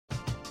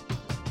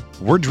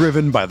We're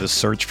driven by the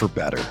search for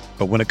better.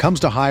 But when it comes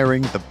to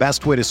hiring, the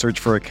best way to search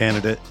for a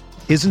candidate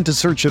isn't to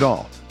search at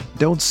all.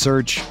 Don't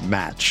search,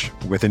 match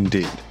with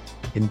Indeed.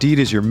 Indeed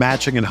is your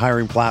matching and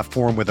hiring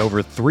platform with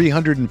over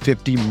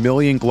 350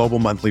 million global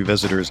monthly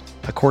visitors,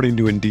 according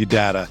to Indeed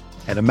data,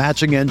 and a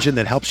matching engine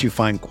that helps you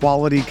find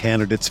quality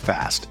candidates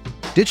fast.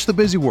 Ditch the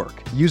busy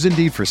work. Use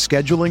Indeed for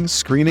scheduling,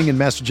 screening, and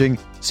messaging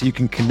so you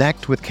can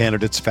connect with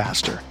candidates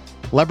faster.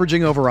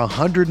 Leveraging over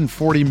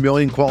 140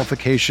 million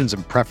qualifications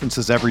and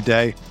preferences every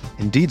day,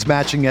 Indeed's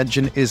matching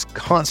engine is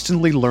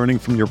constantly learning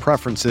from your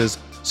preferences,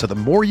 so the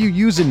more you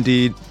use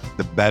Indeed,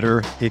 the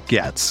better it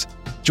gets.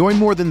 Join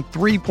more than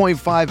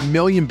 3.5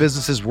 million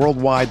businesses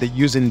worldwide that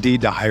use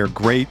Indeed to hire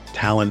great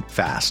talent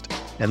fast.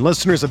 And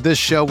listeners of this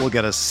show will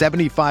get a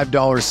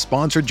 $75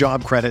 sponsored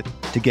job credit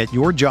to get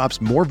your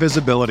jobs more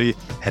visibility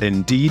at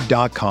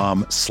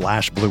Indeed.com/Blue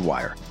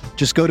Wire.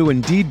 Just go to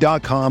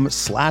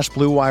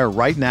Indeed.com/Blue Wire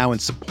right now and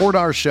support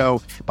our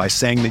show by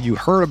saying that you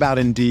heard about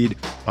Indeed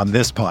on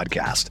this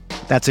podcast.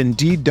 That's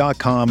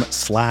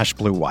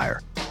Indeed.com/Blue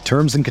Wire.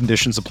 Terms and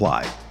conditions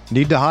apply.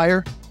 Need to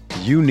hire?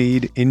 You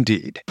need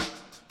Indeed.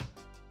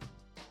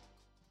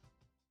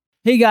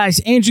 Hey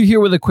guys, Andrew here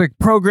with a quick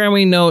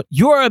programming note.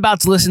 You're about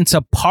to listen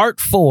to part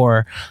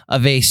 4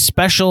 of a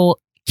special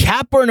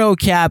Cap or No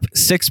Cap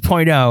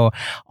 6.0,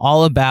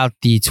 all about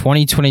the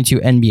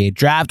 2022 NBA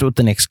draft, what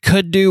the Knicks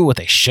could do, what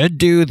they should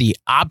do, the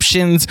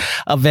options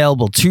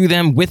available to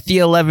them with the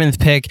 11th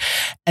pick.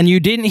 And you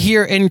didn't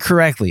hear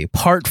incorrectly,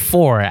 part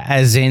 4,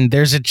 as in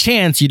there's a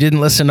chance you didn't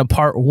listen to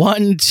part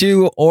 1,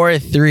 2, or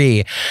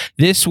 3.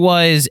 This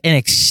was an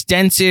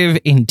extensive,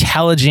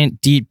 intelligent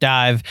deep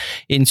dive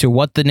into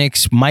what the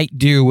Knicks might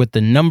do with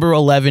the number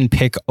 11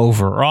 pick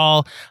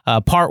overall.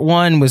 Part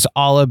 1 was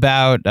all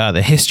about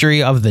the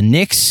history of the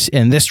Knicks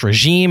and this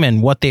regime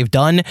and what they've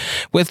done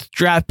with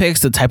draft picks,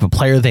 the type of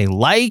player they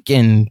like,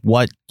 and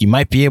what you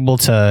might be able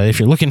to, if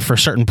you're looking for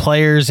certain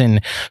players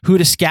and who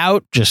to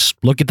scout, just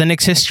look at the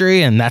Knicks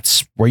history, and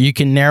that's where you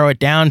can narrow it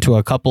down to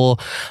a couple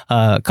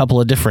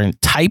of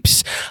different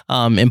types.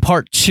 In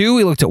part 2,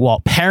 we looked at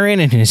Walt Perrin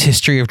and his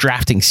history of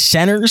drafting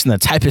centers and the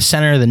type of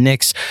center the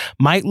Knicks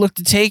might look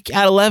to take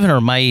at 11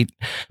 or might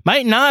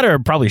not, or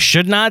probably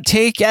should not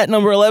take at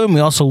number 11.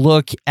 We also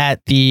look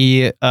at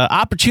the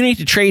opportunity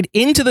to trade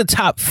into the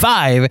top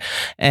 5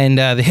 and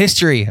the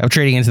history of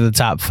trading into the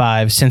top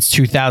 5 since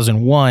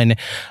 2001.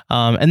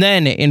 And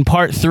then in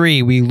part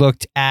 3, we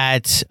looked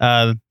at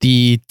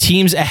the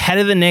teams ahead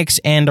of the Knicks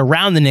and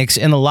around the Knicks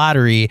in the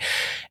lottery.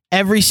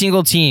 Every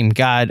single team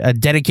got a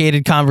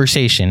dedicated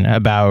conversation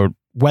about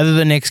whether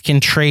the Knicks can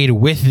trade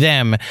with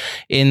them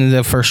in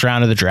the first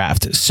round of the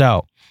draft.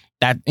 So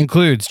that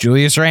includes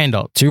Julius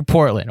Randle to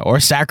Portland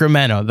or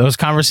Sacramento. Those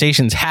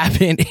conversations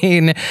happened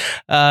in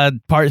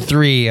part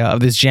 3 of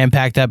this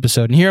jam-packed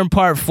episode. And here in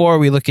part 4,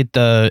 we look at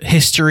the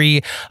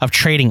history of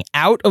trading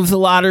out of the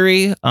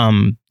lottery,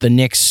 the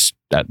Knicks'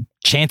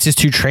 chances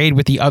to trade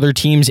with the other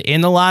teams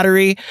in the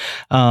lottery,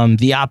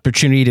 the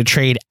opportunity to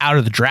trade out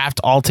of the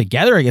draft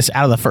altogether, I guess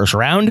out of the first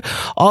round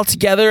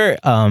altogether,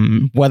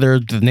 whether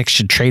the Knicks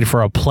should trade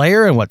for a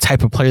player and what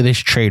type of player they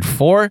should trade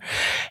for.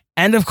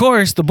 And of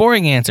course, the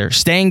boring answer,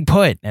 staying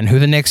put, and who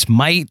the Knicks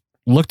might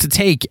look to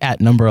take at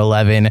number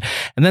 11.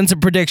 And then some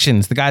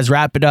predictions. The guys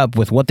wrap it up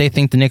with what they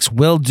think the Knicks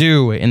will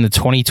do in the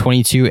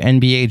 2022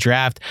 NBA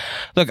draft.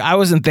 Look, I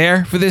wasn't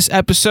there for this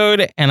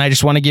episode, and I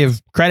just want to give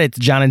credit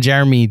to John and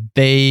Jeremy.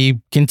 They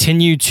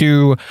continue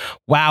to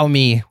wow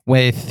me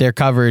with their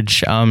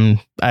coverage.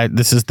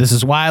 This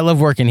is why I love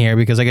working here,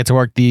 because I get to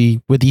work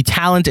with the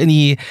talent and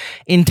the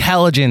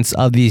intelligence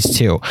of these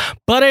two.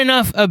 But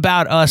enough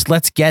about us.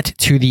 Let's get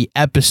to the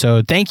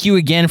episode. Thank you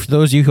again for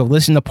those of you who have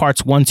listened to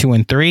parts 1, 2,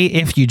 and 3.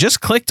 If you just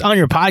clicked on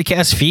your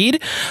podcast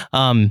feed,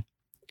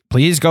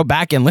 please go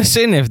back and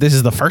listen. If this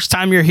is the first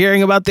time you're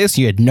hearing about this,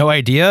 you had no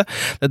idea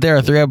that there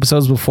are 3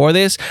 episodes before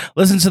this,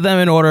 listen to them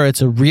in order.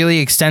 It's a really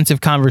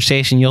extensive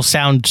conversation. You'll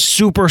sound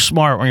super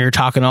smart when you're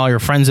talking to all your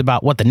friends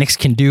about what the Knicks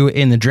can do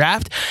in the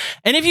draft.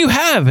 And if you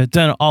have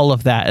done all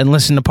of that and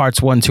listened to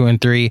parts 1, 2,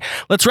 and 3,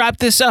 let's wrap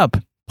this up.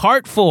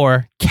 Part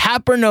 4,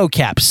 Cap or No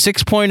Cap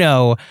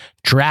 6.0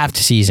 draft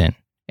season.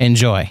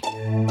 Enjoy.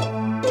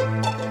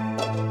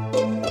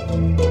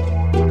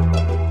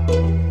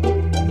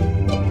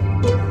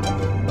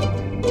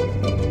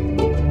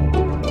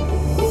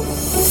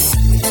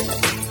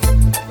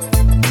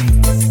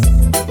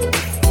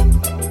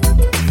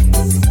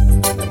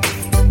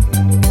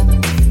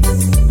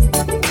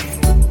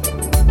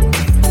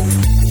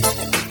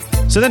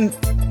 So then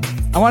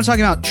I want to talk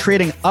about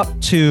trading up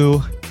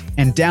to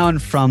and down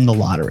from the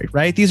lottery,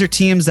 right? These are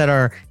teams that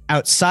are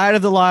outside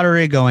of the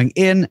lottery going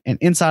in and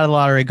inside of the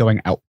lottery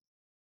going out.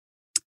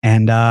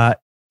 And there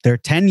are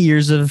 10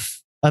 years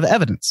of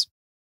evidence.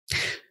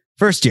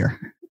 First year,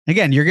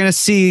 again, you're going to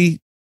see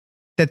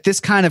that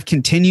this kind of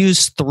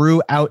continues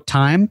throughout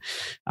time.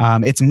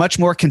 It's much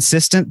more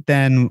consistent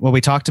than what we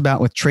talked about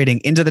with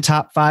trading into the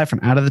top 5 from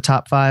out of the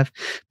top 5.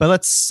 But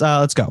let's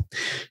go.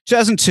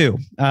 2002.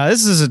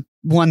 This is a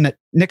one that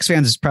Knicks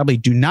fans probably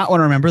do not want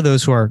to remember,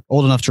 those who are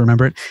old enough to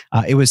remember it.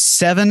 It was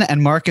 7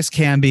 and Marcus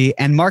Camby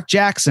and Mark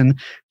Jackson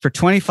for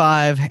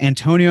 25,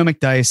 Antonio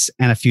McDyess,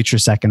 and a future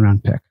second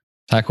round pick.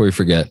 How can we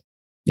forget?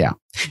 Yeah.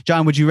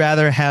 John, would you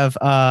rather have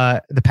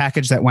the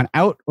package that went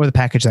out or the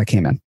package that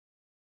came in?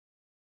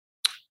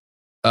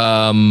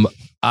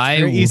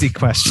 Very easy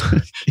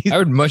question. I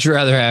would much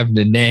rather have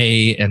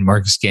Nene and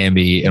Marcus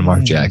Camby and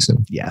Mark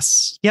Jackson.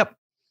 Yes. Yep.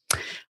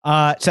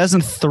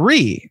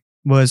 2003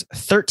 was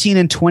 13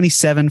 and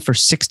 27 for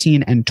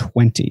 16 and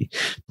 20. I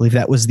believe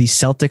that was the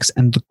Celtics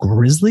and the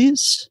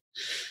Grizzlies.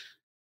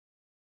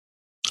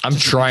 I'm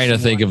trying to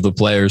think of the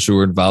players who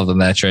were involved in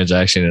that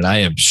transaction, and I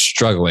am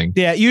struggling.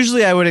 Yeah,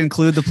 usually I would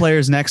include the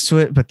players next to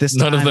it, but this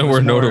none of them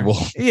were notable.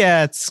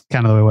 Yeah, it's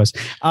kind of the way it was.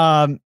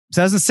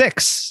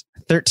 2006,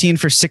 13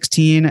 for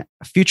 16,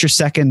 future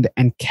second,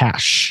 and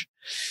cash.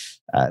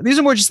 These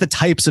are more just the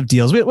types of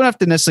deals. We don't have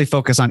to necessarily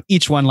focus on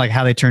each one, like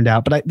how they turned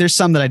out, but there's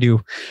some that I do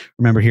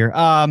remember here.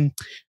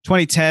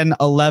 2010,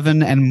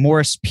 11, and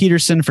Morris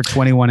Peterson for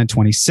 21 and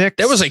 26.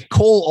 That was a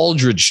Cole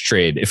Aldridge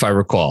trade, if I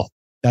recall.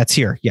 That's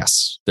here.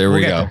 Yes. There we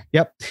go. There.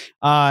 Yep.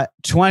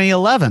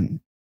 2011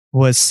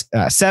 was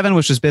 7,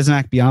 which was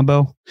Bismack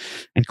Biyombo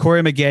and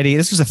Corey Maggette.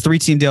 This was a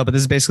 3-team deal, but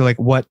this is basically like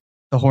what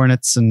the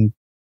Hornets and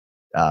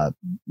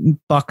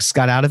Bucks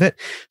got out of it.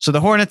 So the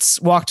Hornets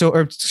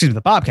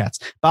the Bobcats.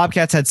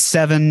 Bobcats had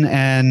 7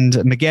 and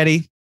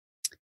Maggette,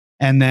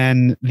 and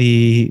then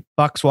the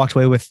Bucks walked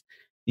away with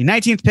the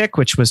 19th pick,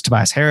 which was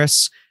Tobias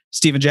Harris,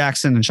 Steven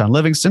Jackson, and Sean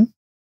Livingston.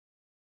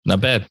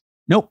 Not bad.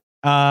 Nope.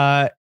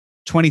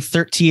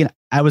 2013,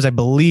 I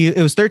believe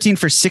it was 13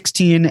 for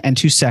 16 and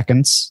 2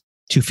 seconds,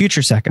 2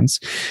 future seconds.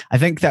 I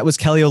think that was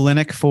Kelly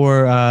Olynyk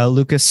for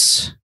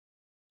Lucas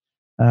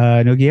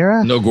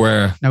Nogueira.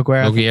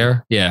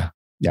 Yeah.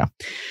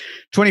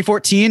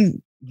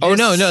 2014.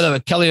 No,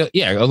 Kelly.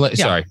 Yeah.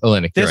 Sorry,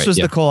 Olynyk. This was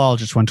the Cole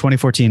Aldridge one,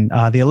 2014.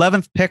 The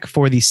 11th pick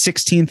for the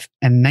 16th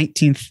and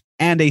 19th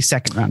and a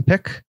second round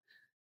pick.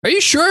 Are you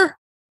sure?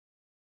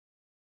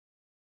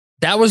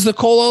 That was the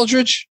Cole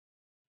Aldridge?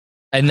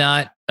 And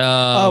not.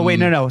 Wait,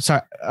 no.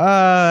 Sorry.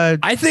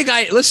 I think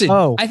I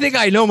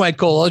know my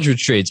Cole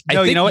Aldridge trades.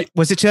 No, you know what?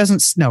 Was it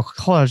 2000? No,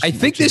 Cole Aldridge. I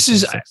think this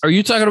is. Are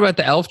you talking about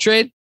the Elf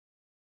trade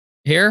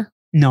here?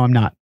 No, I'm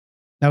not.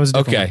 That was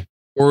okay. One.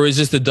 Or is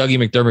this the Dougie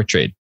McDermott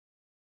trade?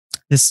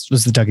 This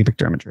was the Dougie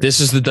McDermott trade.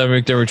 This is the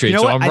Dougie McDermott trade.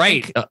 So I'm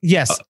right.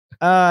 Yes.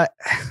 I'm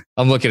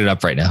looking it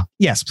up right now.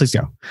 Yes, please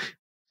go.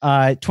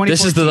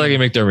 This is the Dougie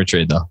McDermott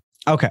trade, though.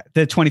 Okay,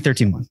 the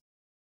 2013 one.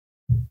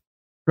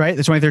 Right?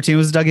 The 2013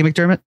 was the Dougie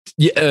McDermott?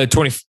 Yeah,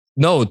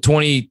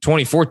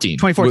 2014.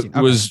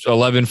 2014 was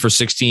 11 for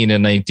 16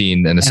 and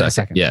 19 and a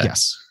second. Yeah.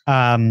 Yes.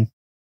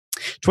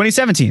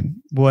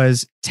 2017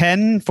 was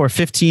 10 for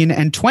 15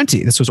 and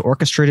 20. This was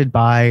orchestrated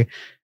by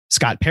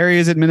Scott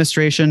Perry's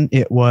administration.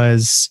 It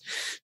was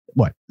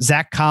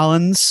Zach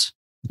Collins.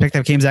 The pick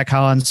that became Zach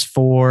Collins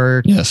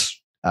for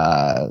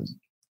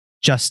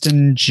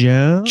Justin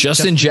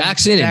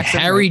Jackson and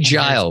Harry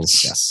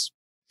Giles. Yes.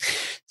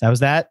 That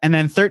was that. And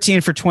then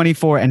 13 for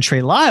 24 and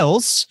Trey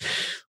Lyles,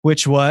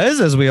 which was,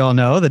 as we all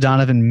know, the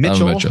Donovan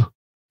Mitchell.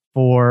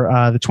 For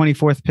the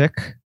 24th pick,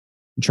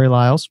 Trey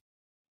Lyles.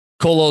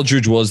 Cole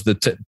Aldridge was the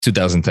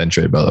 2010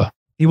 trade, by the way.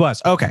 He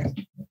was. Okay.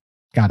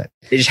 Got it.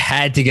 They just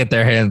had to get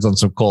their hands on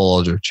some Cole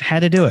Aldridge. Had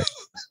to do it.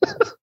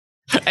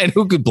 And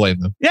who could blame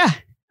them? Yeah.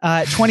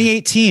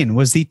 2018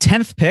 was the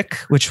 10th pick,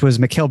 which was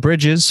Mikal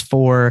Bridges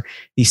for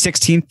the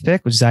 16th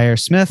pick, which is Zaire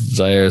Smith.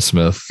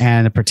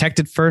 And a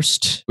protected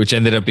first. Which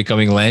ended up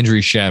becoming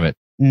Landry Shamet.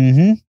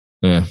 Mm-hmm.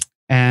 Yeah.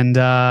 And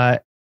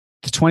the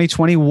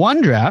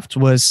 2021 draft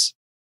was,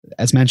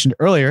 as mentioned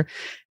earlier,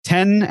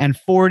 10 and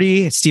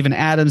 40, Steven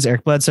Adams,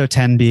 Eric Bledsoe,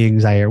 10 being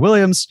Zaire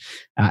Williams,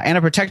 and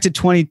a protected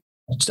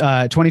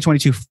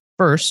 2022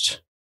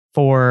 first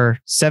for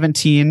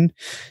 17,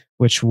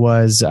 which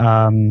was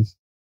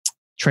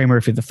Trey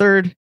Murphy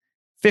III,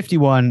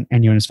 51,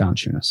 and Jonas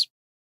Valanciunas.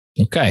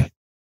 Okay.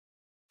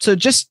 So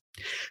just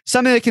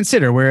something to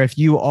consider, where if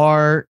you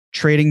are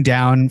trading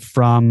down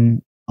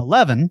from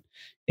 11,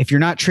 if you're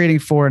not trading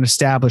for an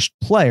established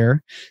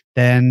player,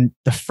 then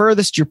the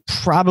furthest you're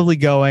probably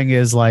going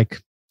is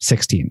like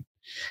 16.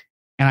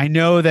 And I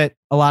know that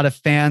a lot of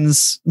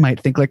fans might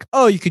think like,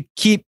 oh, you could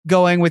keep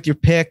going with your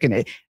pick.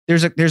 And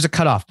there's a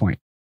cutoff point,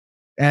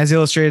 as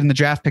illustrated in the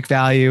draft pick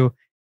value,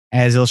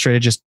 as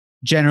illustrated just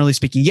generally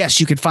speaking. Yes,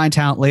 you could find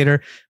talent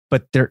later,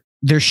 but there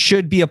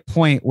should be a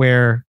point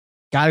where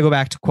got to go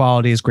back to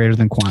quality is greater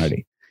than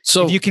quantity.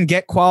 So if you can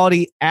get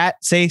quality at,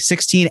 say,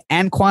 16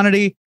 and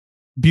quantity,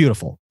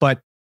 beautiful. But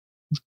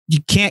you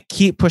can't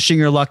keep pushing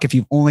your luck if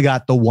you've only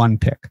got the one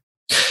pick.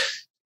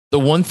 The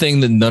one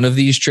thing that none of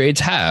these trades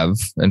have,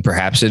 and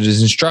perhaps it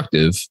is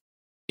instructive,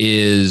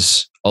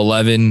 is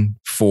 11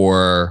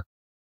 for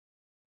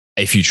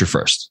a future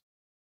first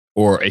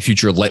or a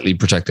future lightly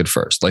protected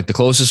first. Like the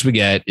closest we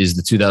get is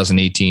the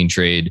 2018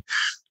 trade,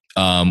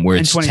 where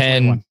it's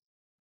 10.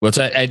 What's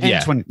that?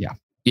 Yeah. 20, yeah.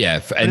 Yeah.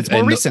 And it's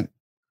more recent.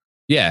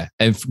 Yeah.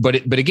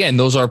 But again,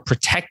 those are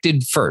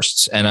protected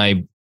firsts.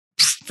 And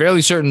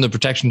fairly certain the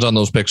protections on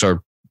those picks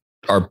are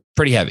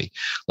pretty heavy.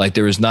 Like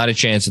there is not a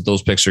chance that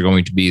those picks are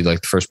going to be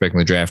like the first pick in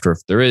the draft, or if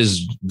there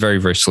is, very,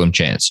 very slim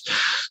chance.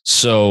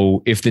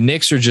 So if the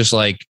Knicks are just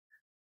like,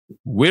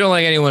 we don't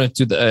like anyone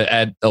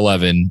at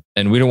 11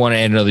 and we don't want to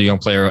add another young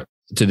player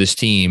to this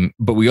team,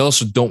 but we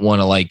also don't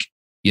want to like,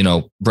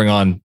 bring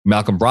on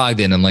Malcolm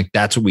Brogdon. And like,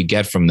 that's what we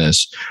get from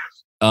this.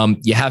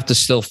 You have to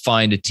still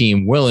find a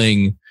team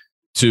willing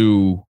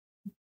to,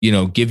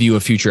 give you a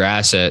future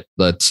asset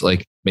that's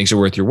like makes it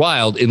worth your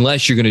while,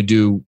 unless you're going to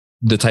do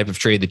the type of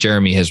trade that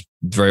Jeremy has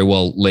very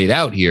well laid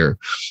out here,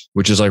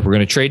 which is like, we're going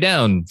to trade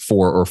down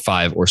 4 or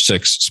 5 or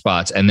 6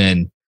 spots and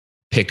then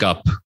pick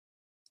up,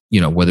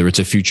 whether it's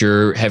a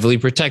future heavily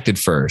protected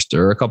first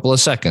or a couple of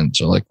seconds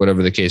or like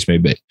whatever the case may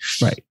be.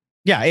 Right.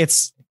 Yeah.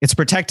 It's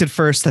protected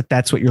first.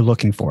 That's what you're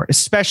looking for,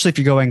 especially if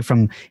you're going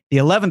from the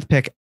 11th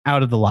pick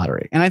out of the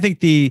lottery. And I think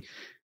the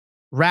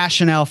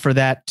rationale for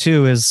that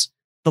too is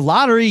the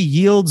lottery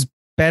yields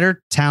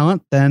better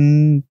talent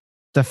than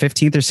the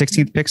 15th or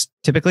 16th picks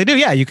typically do.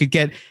 Yeah, you could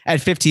get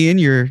at 15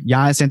 your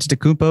Giannis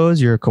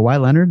Antetokounmpos, your Kawhi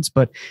Leonards,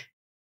 but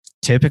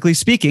typically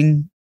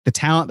speaking, the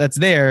talent that's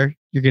there,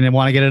 you're going to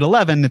want to get at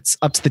 11. It's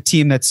up to the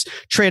team that's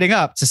trading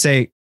up to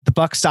say the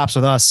buck stops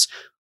with us.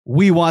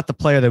 We want the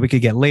player that we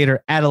could get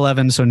later at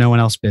 11, so no one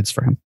else bids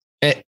for him.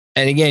 And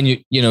again,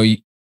 you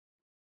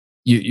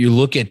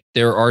look at,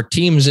 there are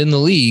teams in the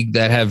league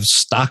that have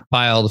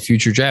stockpiled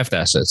future draft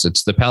assets.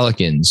 It's the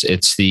Pelicans.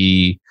 It's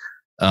the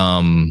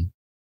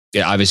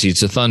obviously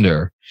it's the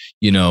Thunder.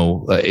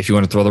 If you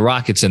want to throw the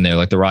Rockets in there,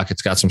 like the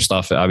Rockets got some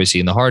stuff, obviously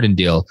in the Harden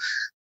deal.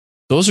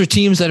 Those are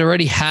teams that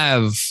already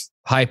have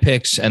high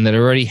picks and that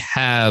already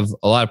have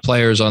a lot of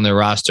players on their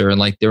roster. And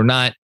like, they're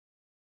not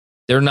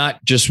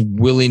just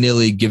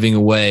willy-nilly giving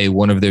away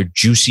one of their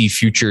juicy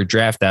future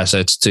draft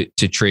assets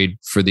to trade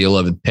for the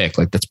 11th pick.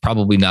 Like that's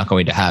probably not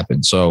going to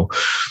happen. So,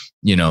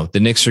 the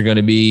Knicks are going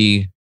to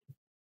be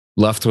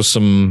left with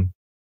some,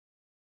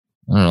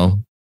 I don't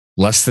know,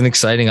 less than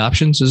exciting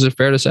options. Is it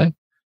fair to say?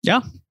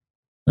 Yeah.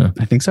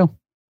 I think so.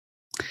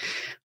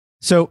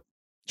 So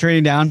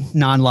trading down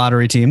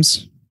non-lottery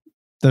teams,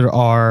 there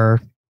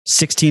are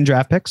 16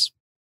 draft picks.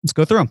 Let's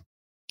go through them.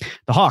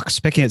 The Hawks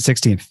picking at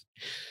 16th.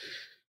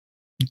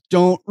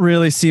 Don't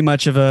really see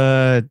much of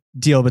a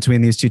deal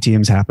between these two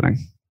teams happening.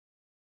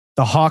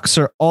 The Hawks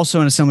are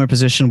also in a similar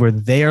position where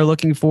they are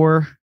looking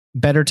for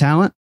better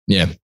talent.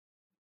 Yeah.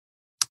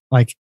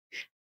 Like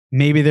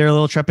maybe they're a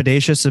little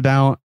trepidatious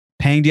about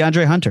paying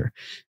DeAndre Hunter.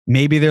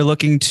 Maybe they're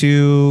looking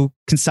to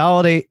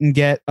consolidate and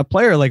get a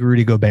player like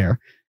Rudy Gobert.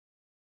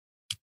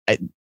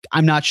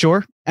 I'm not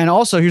sure. And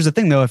also, here's the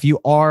thing though, if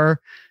you're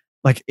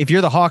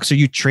the Hawks, are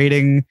you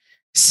trading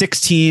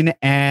 16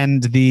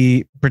 and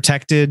the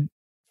protected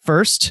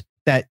first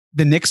that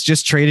the Knicks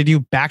just traded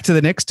you back to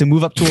the Knicks to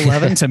move up to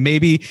 11 to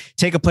maybe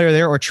take a player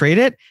there or trade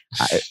it?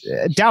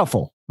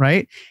 Doubtful,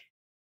 right?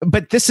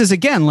 But this is,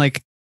 again,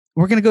 like,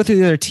 we're going to go through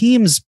the other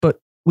teams, but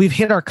we've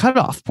hit our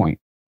cutoff point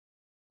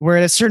where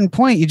at a certain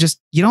point, you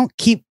don't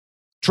keep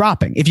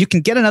dropping. If you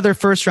can get another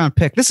first round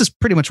pick, this is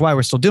pretty much why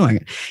we're still doing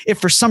it. If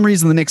for some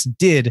reason the Knicks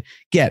did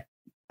get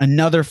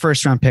another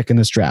first round pick in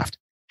this draft,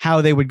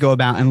 how they would go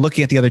about and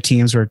looking at the other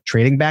teams who are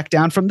trading back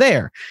down from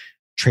there,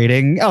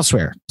 trading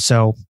elsewhere.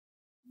 So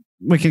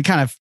we can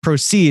kind of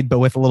proceed, but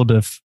with a little bit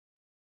of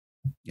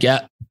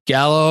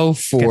Gallo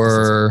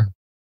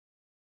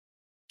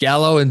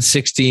and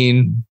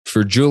 16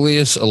 for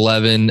Julius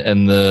 11,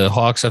 and the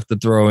Hawks have to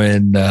throw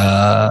in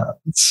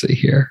let's see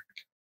here,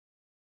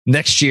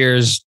 next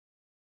year's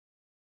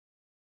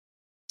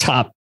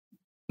a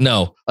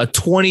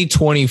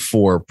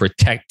 2024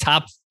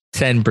 top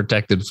 10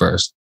 protected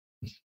first.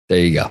 There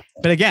you go.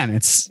 But again,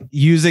 it's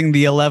using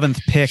the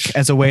 11th pick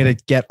as a way to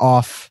get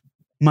off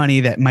money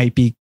that might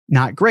be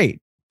not great,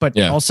 but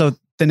also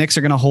the Knicks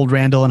are going to hold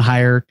Randall in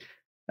higher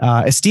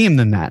esteem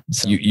than that.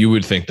 So you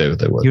would think they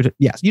would.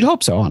 You'd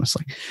hope so,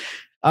 honestly.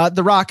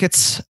 The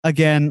Rockets,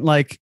 again,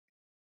 like,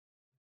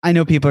 I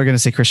know people are going to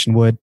say Christian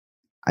Wood.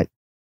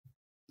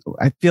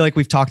 I feel like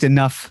we've talked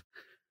enough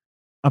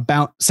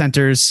about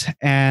centers,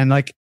 and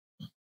like,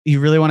 I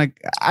don't really want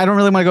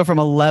to go from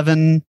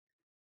 11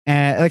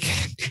 and like,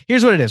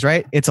 here's what it is,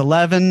 right? It's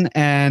 11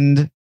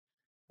 and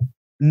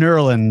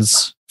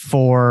Nerlens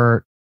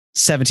for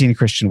 17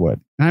 Christian Wood.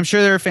 And I'm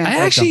sure there are fans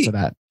that jump to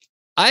that.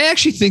 I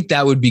actually think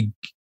that would be,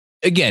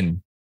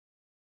 again,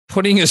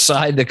 putting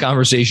aside the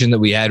conversation that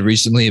we had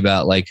recently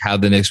about like how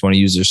the Knicks want to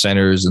use their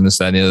centers and this,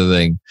 that, and the other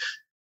thing.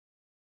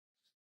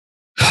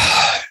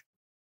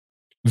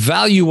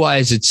 Value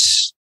wise,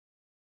 it's,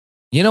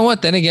 you know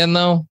what? Then again,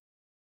 though,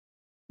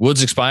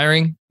 Wood's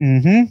expiring.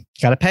 Mm-hmm.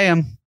 Got to pay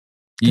him.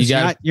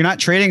 You're not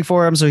trading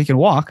for him so he can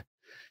walk.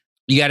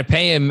 You got to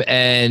pay him,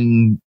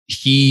 and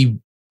he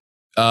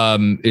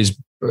is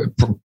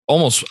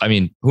almost, I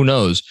mean, who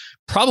knows?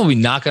 Probably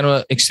not going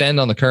to extend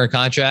on the current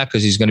contract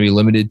because he's going to be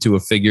limited to a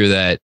figure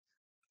that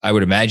I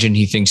would imagine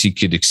he thinks he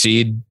could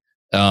exceed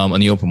on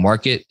the open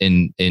market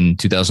in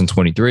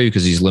 2023,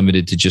 because he's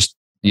limited to just,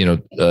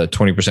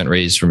 20%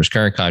 raise from his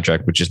current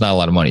contract, which is not a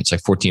lot of money. It's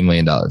like $14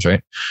 million,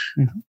 right?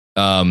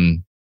 Mm-hmm.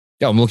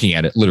 Yeah, I'm looking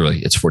at it. Literally,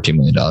 it's $14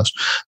 million.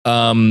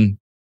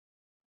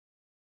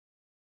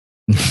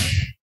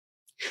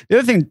 The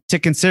other thing to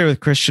consider with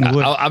Christian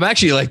Wood, I'm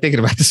actually like thinking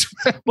about this.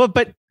 well,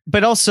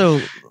 but also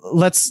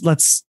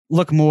let's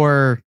look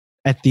more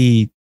at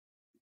the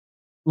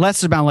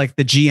less about like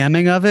the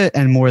GMing of it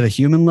and more the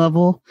human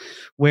level,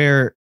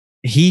 where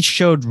he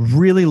showed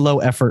really low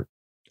effort.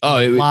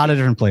 A lot of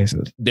different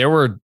places. There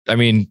were, I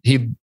mean,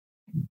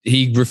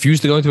 he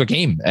refused to go into a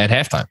game at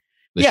halftime.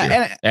 Yeah, year,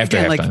 and after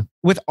again, halftime. like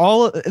with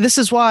all this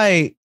is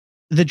why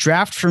the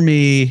draft for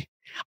me,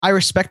 I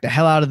respect the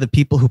hell out of the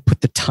people who put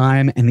the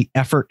time and the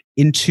effort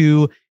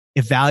into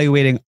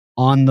evaluating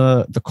on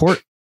the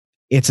court.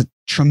 It's a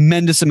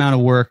tremendous amount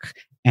of work,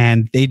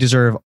 and they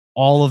deserve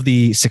all of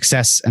the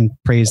success and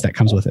praise that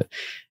comes with it.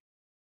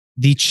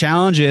 The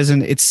challenge is,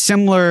 and it's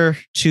similar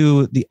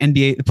to the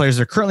NBA, the players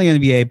that are currently in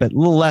the NBA, but a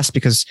little less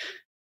because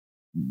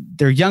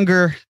they're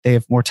younger, they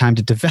have more time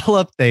to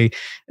develop.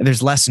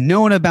 There's less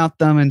known about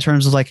them in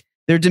terms of like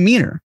their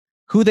demeanor,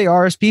 who they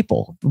are as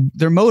people,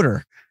 their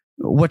motor,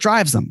 what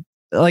drives them.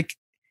 Like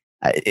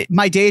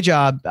my day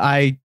job,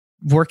 I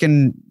work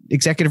in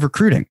executive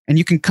recruiting, and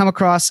you can come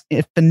across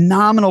a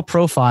phenomenal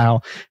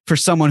profile for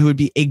someone who would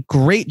be a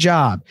great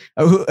job,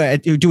 who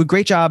do a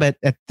great job at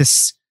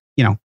this,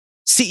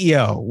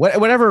 CEO,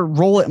 whatever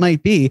role it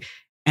might be.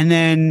 And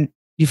then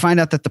you find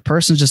out that the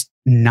person's just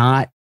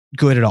not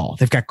good at all.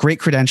 They've got great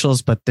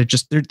credentials, but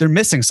they're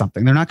missing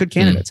something. They're not good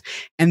candidates.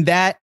 And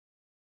that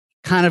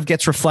kind of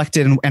gets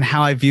reflected in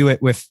how I view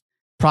it with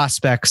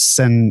prospects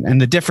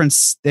and the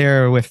difference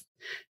there with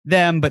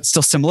them, but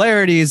still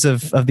similarities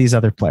of these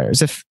other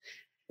players. If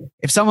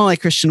someone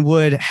like Christian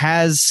Wood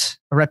has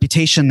a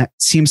reputation that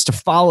seems to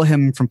follow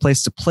him from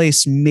place to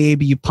place,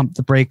 maybe you pump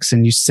the brakes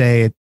and you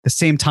say at the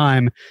same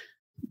time,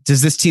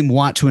 does this team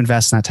want to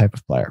invest in that type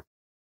of player?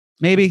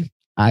 Maybe.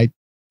 I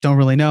don't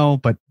really know,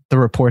 but the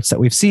reports that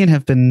we've seen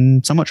have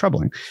been somewhat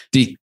troubling.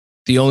 The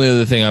only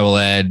other thing I will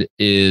add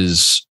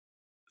is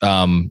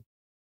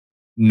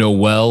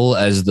Noel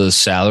as the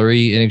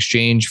salary in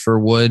exchange for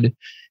Wood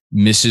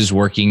misses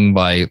working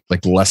by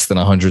like less than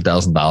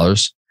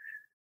 $100,000.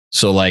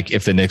 So like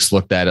if the Knicks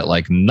looked at it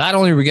like not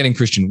only are we getting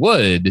Christian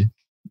Wood,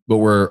 but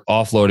we're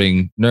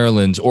offloading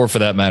Nerlens, or for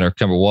that matter,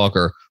 Kemba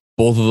Walker,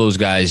 both of those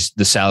guys,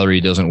 the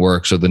salary doesn't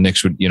work. So the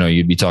Knicks would,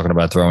 you'd be talking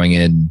about throwing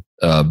in,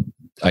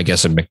 I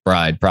guess, a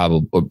McBride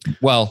probably.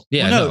 Well,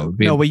 yeah,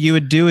 no. What you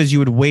would do is you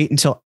would wait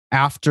until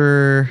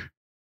after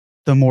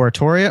the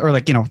moratoria, or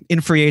like,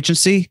 in free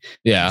agency,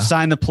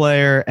 sign the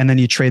player and then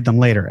you trade them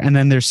later. And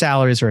then their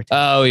salaries are.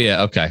 Oh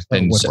yeah. Okay.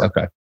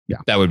 Okay. Yeah.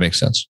 That would make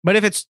sense. But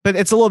it's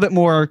a little bit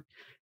more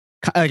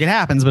like it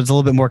happens, but it's a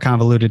little bit more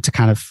convoluted to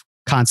kind of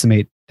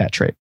consummate that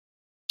trade.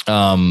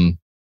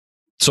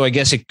 So I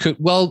guess it could,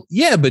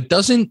 but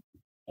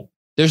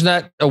there's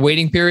not a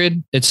waiting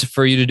period. It's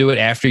for you to do it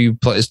after you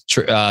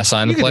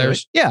sign the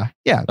players. Yeah.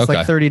 It's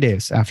like 30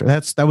 days after.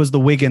 That was the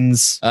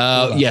Wiggins.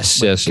 Yes.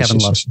 Kevin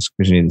Love.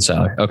 Because you need the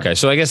salary. Okay.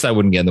 So I guess that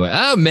wouldn't get in the way.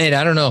 Oh man,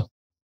 I don't know.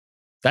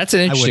 That's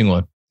an interesting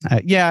one.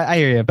 Yeah, I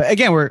hear you. But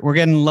again, we're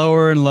getting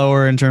lower and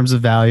lower in terms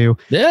of value.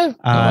 Yeah,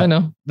 I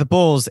know. The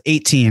Bulls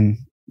 18.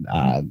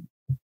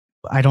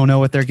 I don't know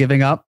what they're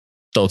giving up.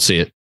 Don't see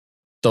it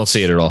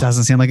at all.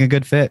 Doesn't seem like a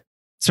good fit,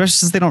 especially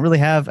since they don't really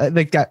have.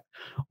 They've got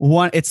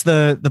one. It's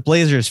the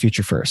Blazers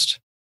future first.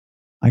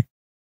 Like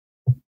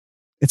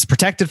it's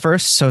protected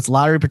first, so it's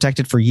lottery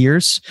protected for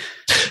years.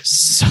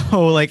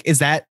 So like, is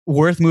that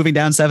worth moving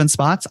down 7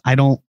 spots? I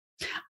know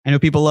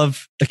people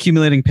love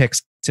accumulating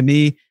picks. To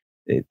me,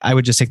 I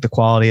would just take the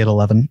quality at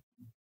 11.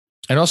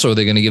 And also, are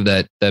they going to give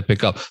that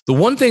pick up? The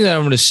one thing that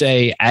I'm going to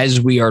say, as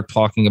we are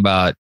talking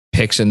about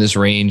picks in this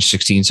range,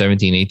 16,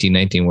 17, 18,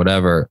 19,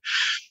 whatever,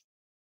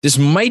 this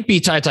might be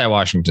Ty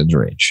Washington's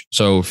range.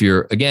 So if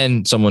you're,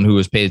 again, someone who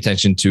has paid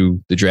attention to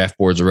the draft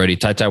boards already,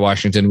 Ty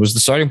Washington was the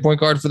starting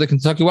point guard for the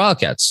Kentucky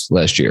Wildcats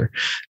last year.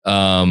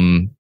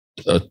 A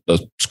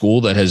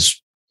school that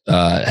has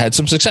had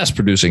some success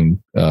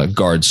producing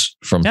guards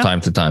from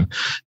time to time.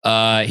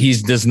 He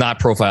does not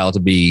profile to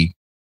be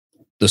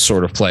the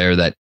sort of player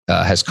that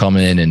has come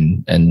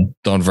in and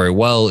done very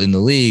well in the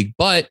league,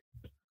 but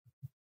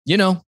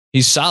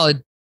he's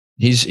solid.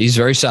 He's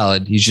very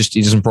solid. He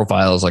doesn't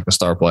profile as like a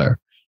star player,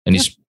 and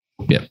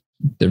there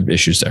are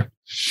issues there.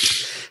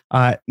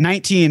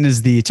 19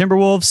 is the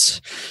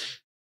Timberwolves.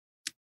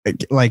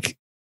 Like,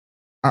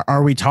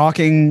 are we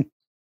talking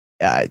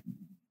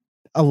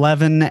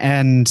 11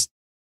 and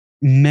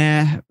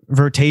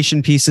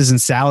rotation pieces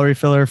and salary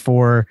filler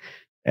for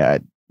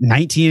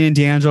 19 and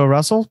D'Angelo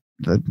Russell?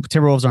 The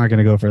Timberwolves aren't going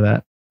to go for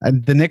that.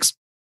 The Knicks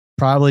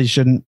probably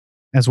shouldn't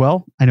as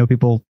well. I know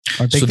people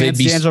are big fans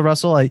of D'Angelo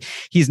Russell.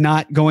 He's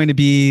not going to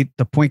be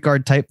the point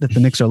guard type that the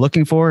Knicks are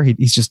looking for.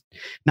 He's just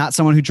not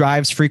someone who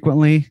drives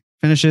frequently,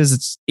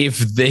 finishes. If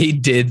they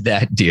did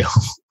that deal,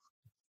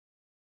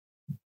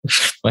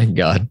 my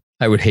God,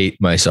 I would hate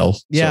myself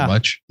so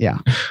much. Yeah.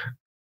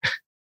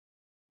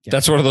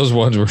 That's one of those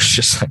ones where it's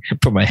just like,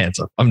 put my hands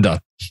up. I'm done.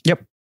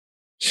 Yep.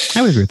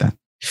 I would agree with that.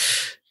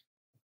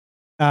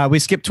 We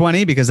skipped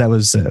 20 because that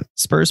was a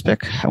Spurs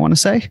pick, I want to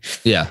say.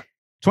 Yeah.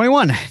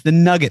 21, the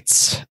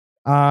Nuggets.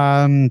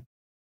 There's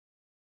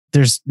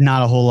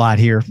not a whole lot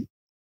here,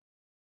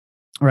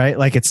 right?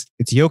 Like it's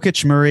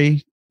Jokic,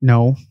 Murray.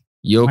 No.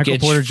 Michael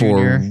Porter Jokic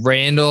for Jr.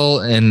 Randall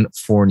and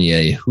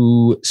Fournier.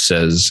 Who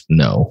says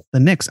no? The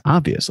Knicks,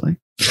 obviously.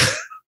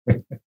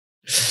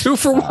 2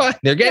 for 1.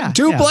 They're getting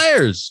two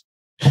players.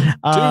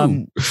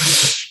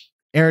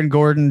 Aaron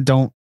Gordon,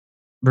 don't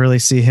really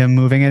see him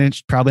moving in.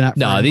 It's probably not.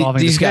 No,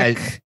 these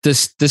guys.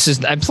 This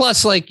is, and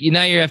plus, like,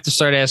 now you have to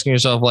start asking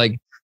yourself, like,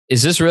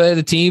 is this really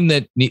the team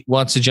that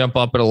wants to jump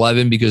up at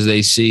 11 because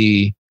they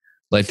see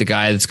like the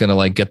guy that's going to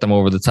like get them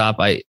over the top?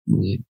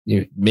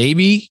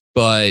 Maybe,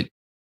 but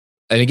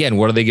and again,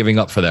 what are they giving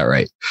up for that?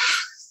 Right?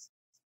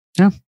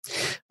 Yeah,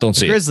 don't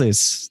see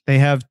Grizzlies. They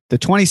have the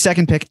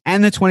 22nd pick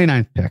and the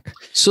 29th pick.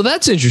 So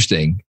that's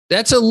interesting.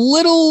 That's a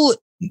little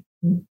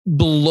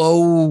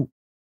below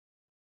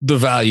the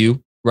value,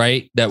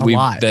 right? A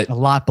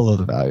lot below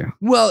the value.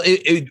 Well,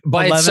 it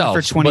by 11 itself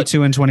for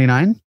 22 and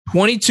 29.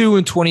 22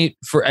 and 20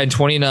 and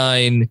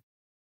 29,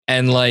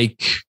 and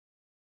like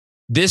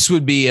this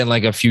would be in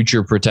like a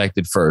future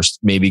protected first,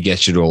 maybe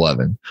gets you to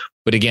 11.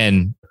 But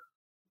again,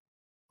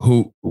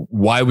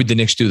 why would the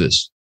Knicks do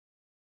this?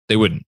 They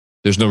wouldn't.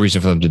 There's no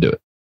reason for them to do it.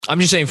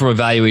 I'm just saying from a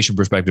valuation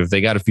perspective,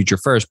 they got a future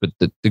first, but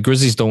the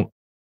Grizzlies don't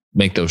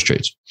make those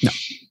trades. No.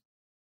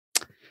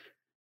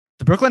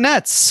 The Brooklyn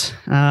Nets,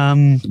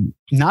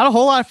 not a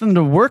whole lot for them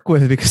to work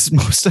with because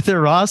most of their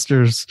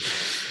rosters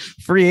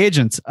free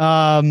agents.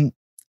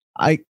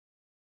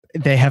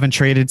 They haven't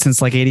traded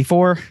since like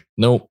 84.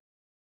 Nope.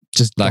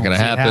 Just not going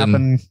to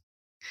happen.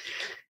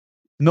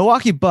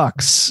 Milwaukee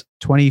Bucks,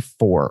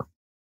 24.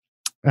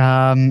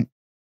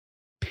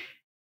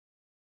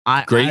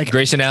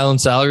 Grayson Allen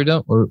salary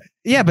dump?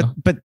 Yeah,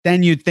 but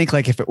then you'd think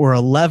like if it were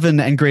 11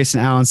 and Grayson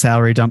Allen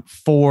salary dump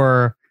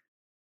for,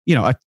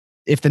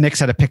 if the Knicks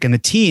had a pick in the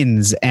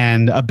teens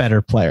and a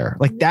better player,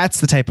 like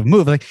that's the type of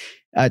move. Like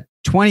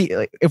 20,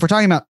 like if we're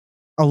talking about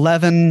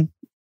 11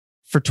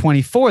 for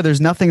 24, there's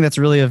nothing that's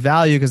really of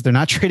value because they're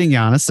not trading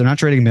Giannis, they're not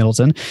trading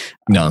Middleton.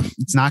 No,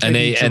 it's not.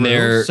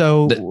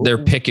 They're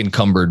pick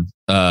encumbered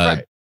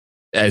right.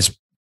 As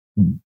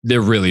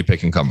they're really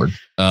pick encumbered.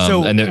 They're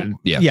not going to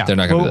do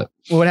that.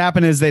 What would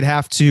happen is they'd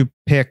have to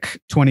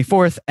pick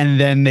 24th and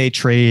then they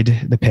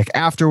trade the pick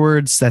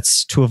afterwards.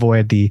 That's to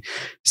avoid the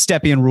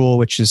Stepien rule,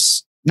 which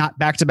is not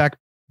back-to-back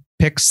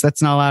picks.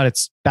 That's not allowed.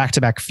 It's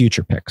back-to-back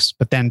future picks.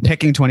 But then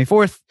picking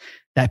 24th,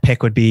 that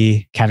pick would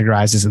be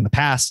categorized as in the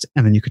past,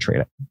 and then you could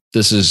trade it.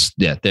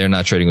 They're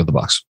not trading with the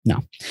Bucks.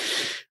 No.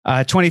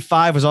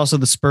 25 was also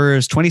the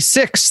Spurs.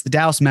 26, the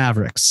Dallas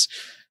Mavericks.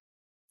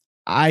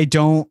 I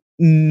don't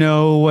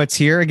know what's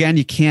here. Again,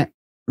 you can't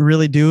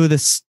really do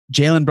this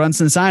Jalen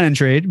Brunson sign and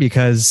trade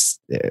because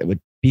it would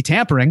be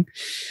tampering,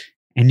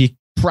 and you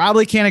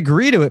probably can't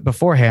agree to it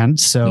beforehand.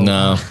 So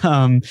no,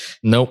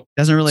 nope,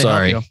 doesn't really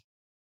help you.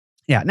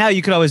 Yeah, now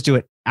you could always do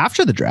it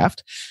after the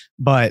draft,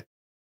 but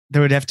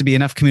there would have to be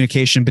enough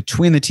communication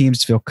between the teams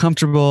to feel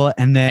comfortable,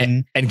 and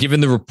then and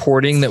given the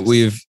reporting that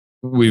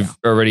we've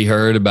already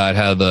heard about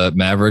how the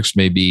Mavericks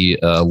may be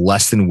a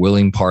less than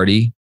willing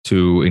party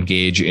to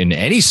engage in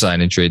any sign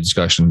and trade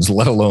discussions,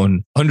 let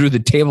alone under the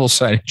table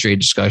sign and trade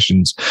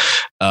discussions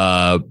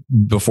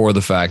before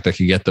the fact that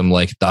could get them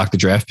like dock the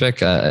draft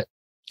pick. Well,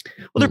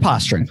 they're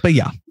posturing, but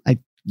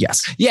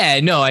yes.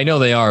 Yeah, no, I know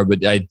they are,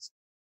 but I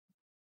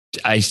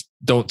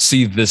don't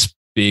see this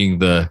being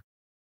the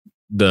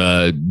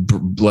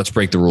let's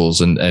break the rules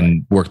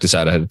and work this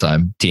out ahead of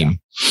time team.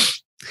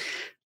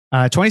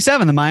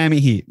 27, the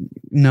Miami Heat.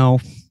 No,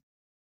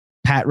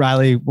 Pat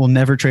Riley will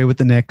never trade with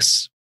the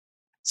Knicks.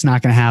 It's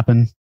not going to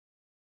happen.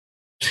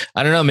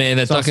 I don't know, man.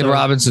 That Duncan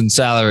Robinson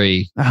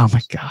salary. Oh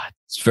my God.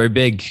 It's very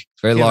big,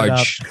 very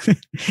large.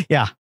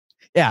 Yeah.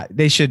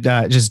 They should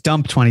just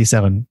dump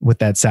 27 with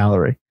that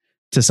salary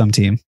to some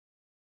team.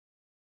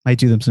 Might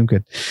do them some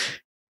good.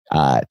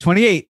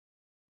 28,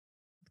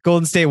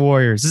 Golden State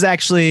Warriors. This is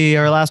actually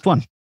our last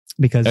one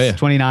because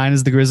 29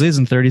 is the Grizzlies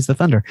and 30 is the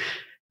Thunder.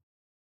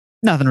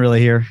 Nothing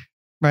really here,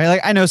 right?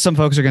 Like I know some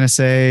folks are going to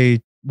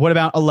say, what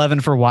about 11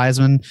 for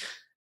Wiseman?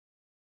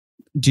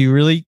 Do you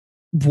really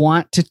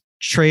want to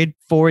trade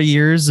 4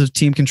 years of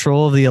team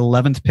control of the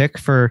 11th pick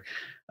for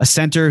a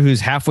center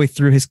who's halfway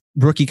through his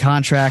rookie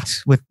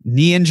contract with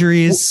knee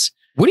injuries?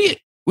 What do you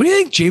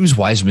think James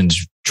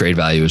Wiseman's trade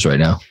value is right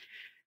now?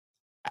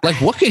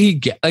 Like, what could he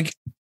get? Like,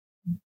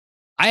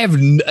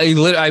 I'm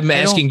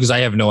asking because I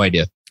have no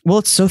idea. Well,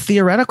 it's so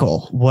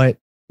theoretical what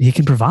he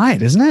can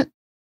provide, isn't it?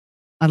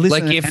 At least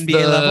like at if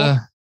NBA level.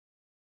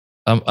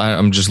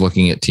 I'm just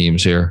looking at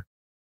teams here.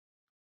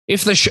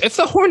 If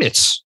the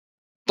Hornets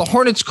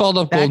called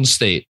up Golden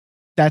State,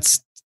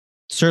 that's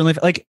certainly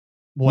like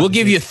we'll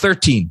give you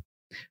 13.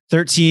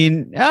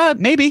 13,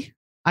 maybe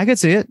I could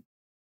see it.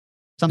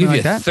 Something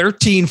like that.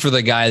 13 for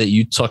the guy that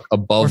you took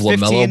above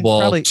LaMelo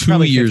Ball probably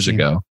 2 years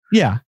 15. Ago.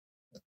 Yeah,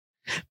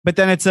 but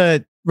then it's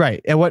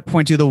right. At what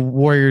point do the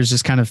Warriors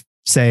just kind of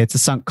say it's a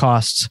sunk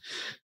cost,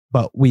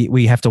 but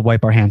we have to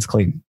wipe our hands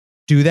clean?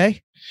 Do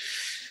they?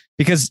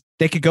 because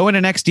they could go into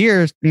next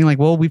year being like,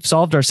 well, we've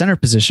solved our center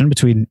position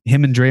between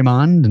him and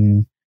Draymond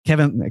and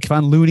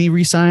Kevon Looney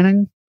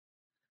re-signing.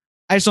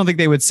 I just don't think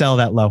they would sell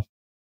that low.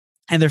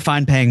 And they're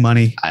fine paying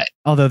money,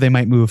 although they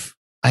might move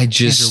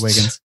Andrew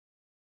Wiggins.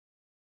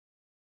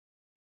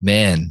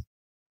 Man,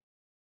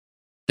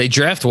 they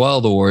draft well,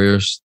 the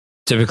Warriors,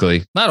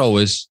 typically. Not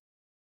always.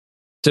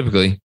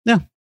 Typically. Yeah.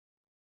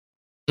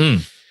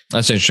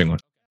 That's an interesting one.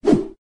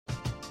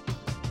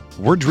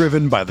 We're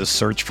driven by the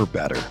search for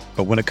better.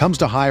 But when it comes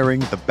to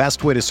hiring, the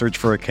best way to search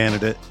for a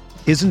candidate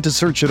isn't to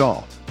search at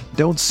all.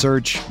 Don't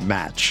search,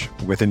 match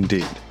with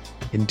Indeed.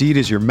 Indeed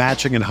is your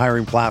matching and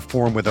hiring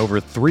platform with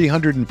over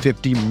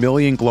 350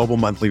 million global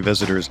monthly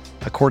visitors,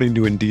 according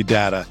to Indeed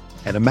data,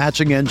 and a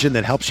matching engine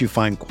that helps you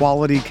find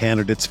quality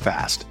candidates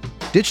fast.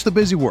 Ditch the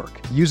busy work.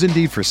 Use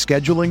Indeed for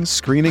scheduling,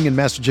 screening, and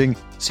messaging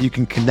so you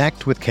can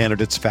connect with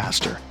candidates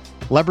faster.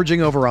 Leveraging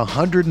over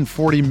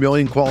 140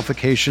 million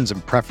qualifications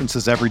and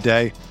preferences every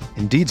day,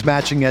 Indeed's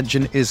matching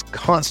engine is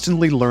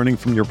constantly learning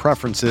from your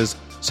preferences,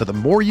 so the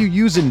more you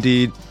use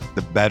Indeed,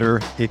 the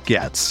better it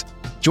gets.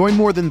 Join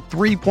more than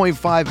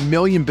 3.5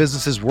 million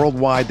businesses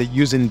worldwide that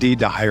use Indeed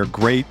to hire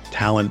great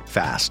talent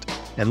fast.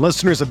 And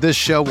listeners of this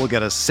show will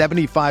get a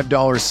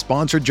 $75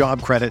 sponsored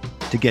job credit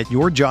to get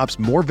your jobs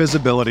more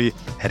visibility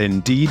at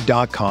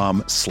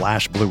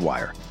Indeed.com/Blue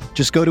Wire.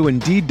 Just go to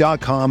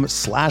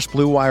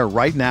Indeed.com/Blue Wire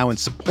right now and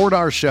support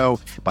our show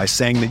by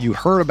saying that you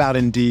heard about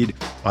Indeed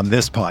on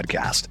this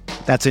podcast.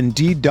 That's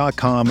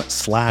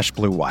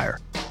Indeed.com/Blue Wire.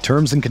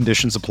 Terms and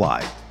conditions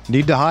apply.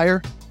 Need to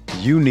hire?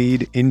 You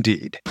need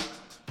Indeed.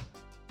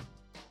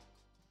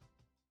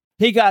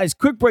 Hey guys,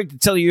 quick break to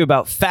tell you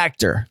about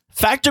Factor.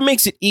 Factor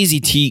makes it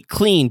easy to eat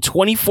clean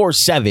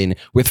 24/7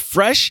 with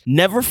fresh,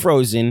 never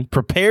frozen,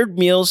 prepared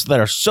meals that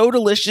are so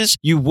delicious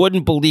you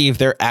wouldn't believe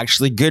they're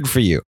actually good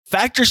for you.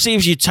 Factor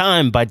saves you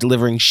time by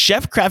delivering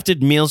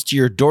chef-crafted meals to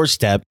your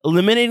doorstep,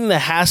 eliminating the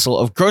hassle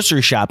of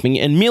grocery shopping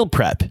and meal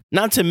prep.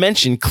 Not to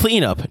mention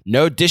cleanup,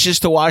 no dishes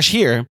to wash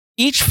here.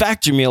 Each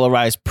Factor meal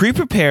arrives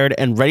pre-prepared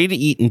and ready to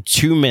eat in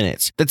 2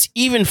 minutes. That's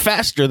even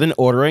faster than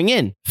ordering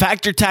in.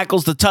 Factor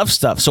tackles the tough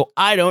stuff, so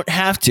I don't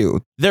have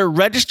to. Their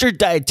registered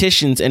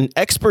dietitians and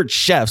expert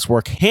chefs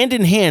work hand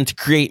in hand to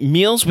create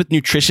meals with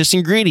nutritious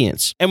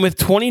ingredients. And with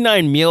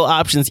 29 meal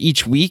options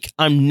each week,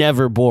 I'm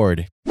never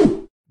bored.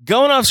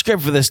 Going off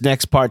script for this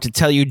next part to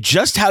tell you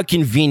just how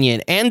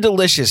convenient and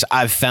delicious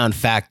I've found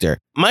Factor.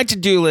 My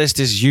to-do list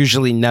is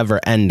usually never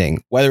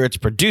ending, whether it's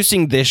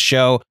producing this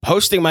show,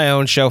 hosting my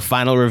own show,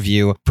 Final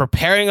Review,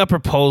 preparing a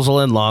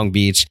proposal in Long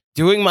Beach,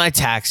 doing my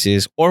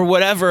taxes, or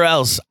whatever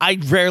else. I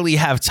rarely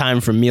have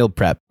time for meal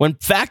prep. When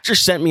Factor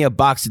sent me a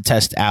box to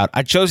test out,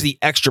 I chose the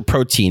extra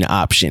protein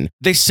option.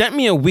 They sent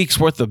me a week's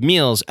worth of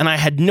meals, and I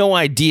had no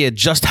idea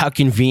just how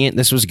convenient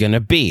this was going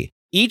to be.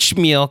 Each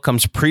meal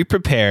comes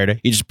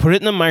pre-prepared. You just put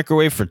it in the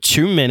microwave for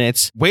 2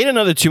 minutes, wait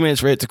another 2 minutes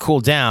for it to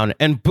cool down,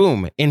 and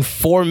boom, in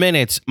 4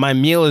 minutes, my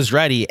meal is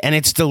ready, and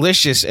it's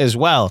delicious as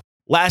well.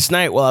 Last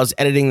night, while I was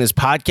editing this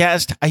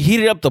podcast, I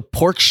heated up the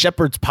pork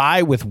shepherd's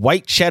pie with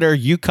white cheddar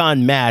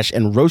Yukon mash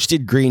and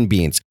roasted green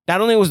beans.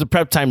 Not only was the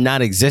prep time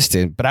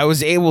non-existent, but I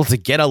was able to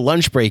get a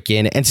lunch break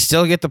in and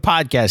still get the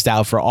podcast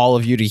out for all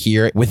of you to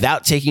hear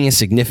without taking a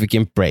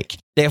significant break.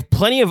 They have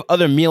plenty of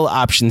other meal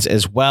options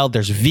as well.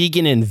 There's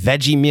vegan and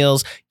veggie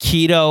meals,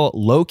 keto,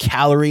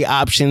 low-calorie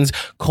options,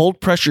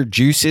 cold-pressure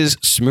juices,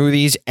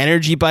 smoothies,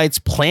 energy bites,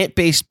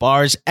 plant-based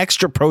bars,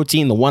 extra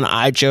protein, the one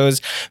I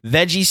chose,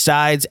 veggie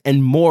sides,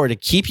 and more to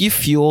keep you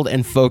fueled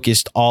and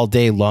focused all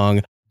day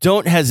long.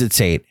 Don't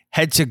hesitate.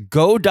 Head to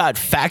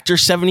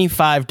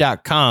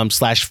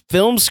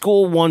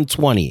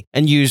go.factor75.com/filmschool120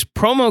 and use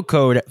promo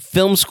code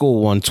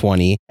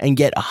filmschool120 and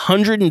get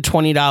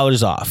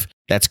 $120 off.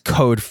 That's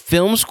code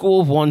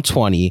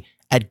filmschool120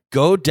 at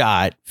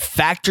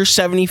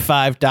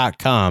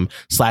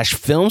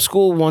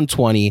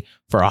go.factor75.com/filmschool120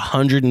 for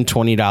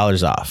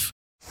 $120 off.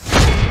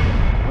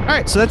 All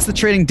right, so that's the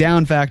trading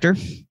down factor.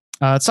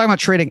 Let's talk about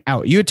trading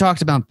out. You had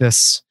talked about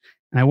this,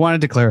 and I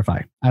wanted to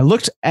clarify. I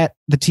looked at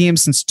the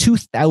teams since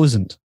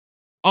 2000,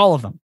 all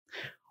of them,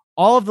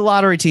 all of the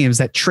lottery teams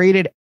that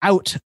traded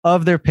out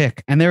of their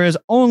pick, and there is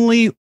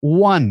only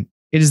one.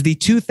 It is the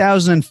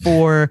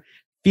 2004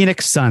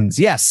 Phoenix Suns.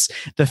 Yes,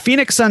 the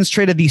Phoenix Suns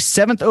traded the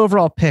 7th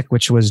overall pick,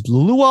 which was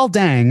Luol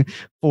Deng,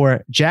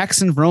 for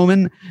Jackson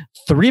Roman,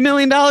 $3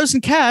 million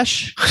in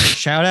cash.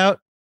 Shout out.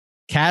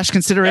 Cash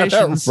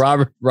considerations.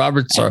 Robert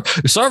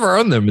Sarver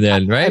owned them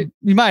then, right?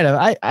 You might have.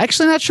 I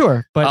actually not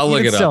sure, but I'll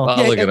look it up.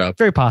 I'll look it up.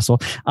 Very possible.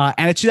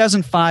 And a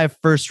 2005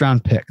 first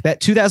round pick.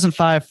 That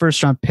 2005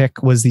 first round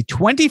pick was the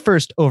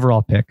 21st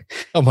overall pick.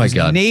 Oh my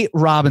God. Nate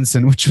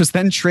Robinson, which was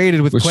then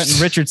traded with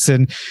Quentin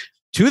Richardson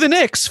to the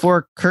Knicks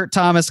for Kurt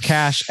Thomas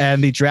cash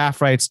and the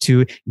draft rights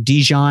to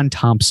Dijon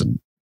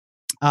Thompson.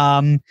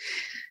 I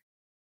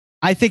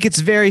think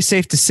it's very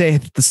safe to say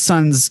that the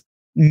Suns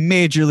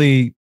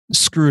majorly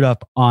screwed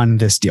up on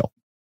this deal.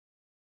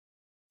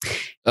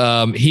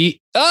 He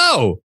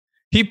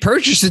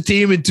purchased the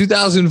team in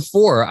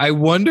 2004. I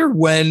wonder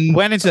when in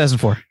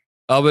 2004.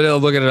 Oh, but I'll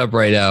look it up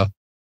right now.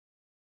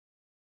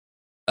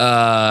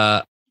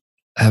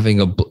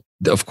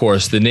 of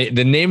course, the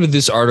name of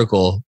this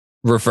article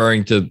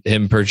referring to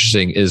him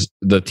purchasing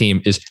the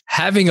team is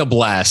having a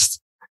blast.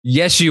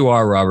 Yes, you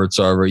are, Robert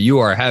Sarver. You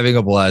are having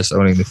a blast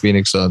owning the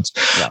Phoenix Suns.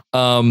 Yeah.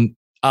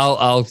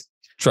 I'll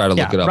try to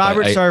look it up.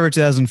 Robert Sarver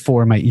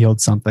 2004 might yield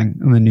something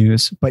in the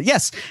news, but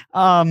yes,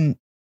 it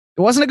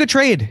wasn't a good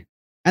trade.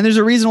 And there's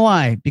a reason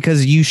why,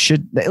 because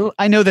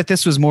I know that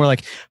this was more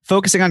like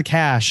focusing on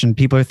cash and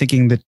people are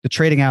thinking that the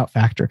trading out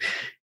factor.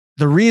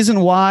 The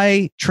reason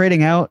why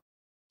trading out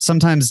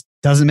sometimes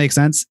doesn't make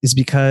sense is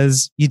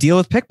because you deal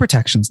with pick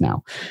protections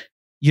now.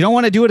 You don't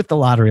want to do it at the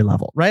lottery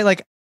level, right?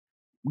 Like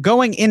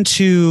going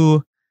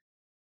into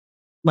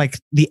like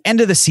the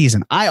end of the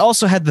season, I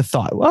also had the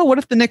thought, well, what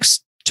if the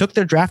Knicks took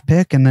their draft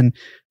pick and then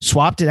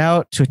swapped it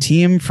out to a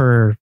team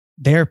for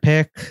their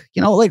pick?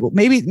 You know, like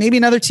maybe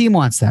another team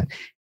wants that.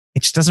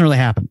 It just doesn't really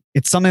happen.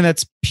 It's something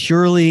that's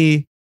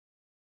purely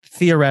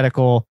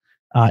theoretical,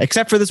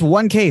 except for this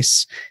one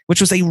case, which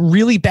was a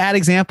really bad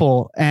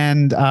example.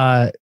 And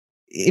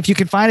if you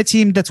can find a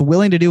team that's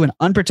willing to do an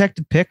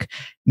unprotected pick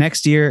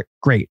next year,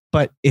 great.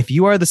 But if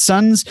you are the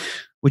Suns,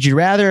 would you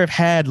rather have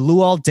had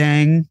Luol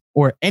Deng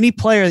or any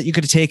player that you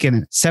could have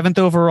taken 7th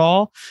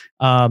overall?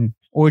 Or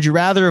would you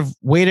rather have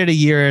waited a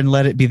year and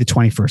let it be the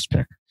 21st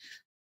pick?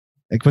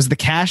 Like, was the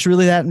cash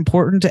really that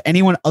important to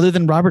anyone other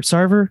than Robert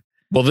Sarver?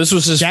 Well, this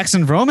was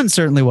Jackson Vroman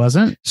certainly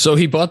wasn't. So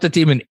he bought the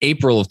team in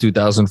April of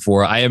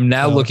 2004. I am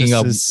now looking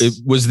up.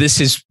 Was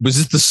this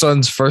the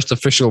Suns' first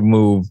official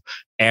move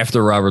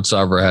after Robert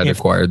Sarver had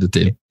acquired the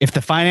team? If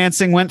the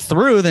financing went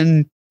through,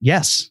 then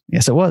yes,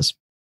 it was.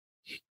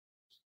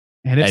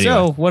 And if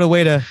so, what a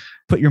way to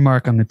put your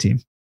mark on the team.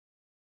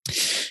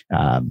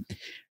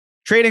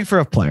 Trading for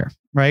a player,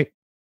 right?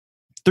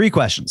 3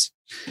 questions.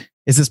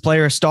 Is this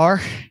player a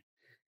star?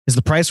 Is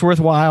the price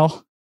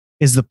worthwhile?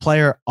 Is the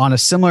player on a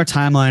similar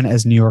timeline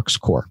as New York's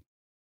core?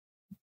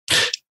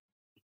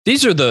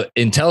 These are the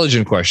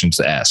intelligent questions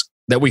to ask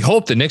that we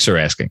hope the Knicks are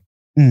asking.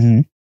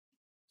 Mm-hmm.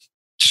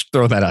 Just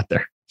throw that out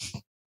there.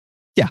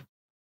 Yeah.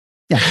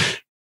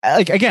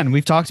 Like, again,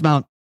 we've talked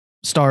about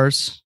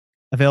stars,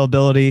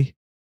 availability.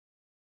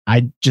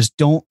 I just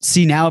don't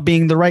see now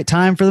being the right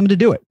time for them to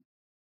do it.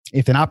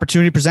 If an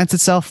opportunity presents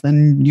itself,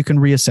 then you can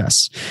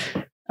reassess.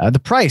 The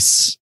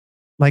price,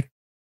 like,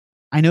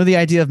 I know the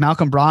idea of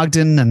Malcolm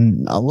Brogdon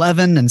and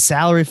 11 and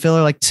salary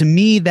filler. Like, to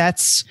me,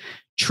 that's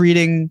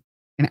treating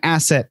an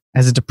asset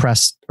as a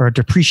depressed or a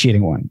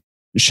depreciating one.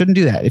 You shouldn't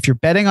do that. If you're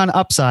betting on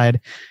upside,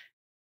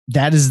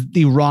 that is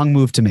the wrong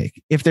move to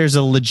make. If there's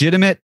a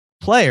legitimate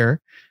player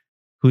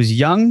who's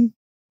young,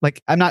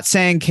 like, I'm not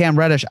saying Cam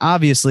Reddish,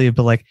 obviously,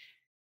 but like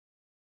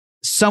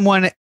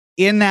someone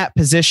in that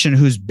position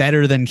who's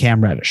better than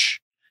Cam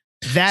Reddish,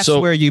 that's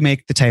where you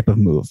make the type of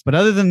move. But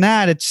other than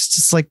that, it's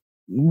just like,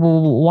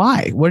 well,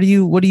 why? What are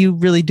you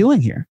really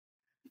doing here?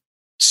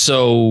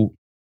 So,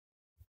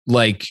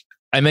 like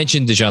I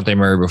mentioned DeJounte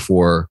Murray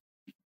before.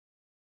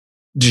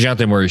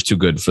 DeJounte Murray is too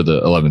good for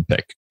the 11th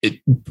pick.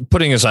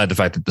 Putting aside the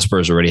fact that the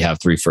Spurs already have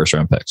 3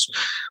 first-round picks.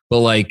 But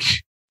like,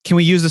 can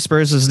we use the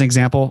Spurs as an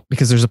example?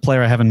 Because there's a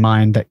player I have in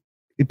mind that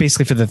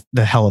basically for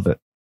the hell of it.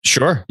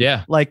 Sure.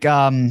 Yeah. Like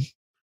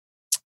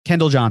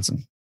Kendall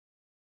Johnson,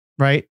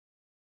 right?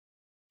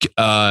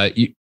 Yeah.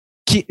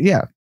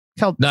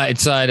 No,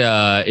 it's not.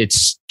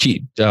 It's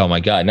Key. Oh my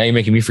God! Now you're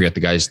making me forget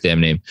the guy's damn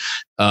name.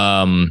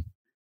 On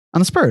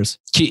the Spurs,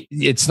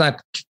 it's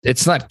not.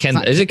 Is it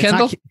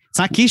Kendall? It's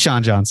not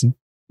Keyshawn Johnson.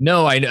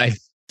 No, I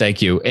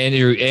thank you,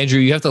 Andrew.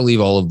 You have to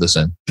leave all of this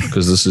in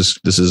because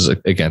this is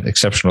again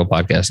exceptional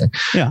podcasting.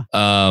 Yeah.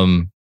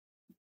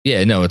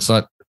 Yeah. No, it's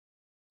not.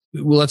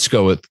 Well, let's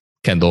go with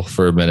Kendall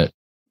for a minute.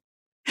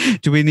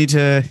 Do we need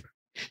to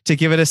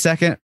give it a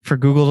second for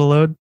Google to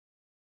load?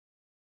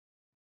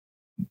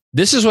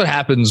 This is what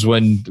happens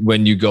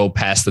when you go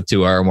past the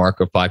 2-hour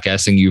mark of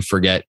podcasting. You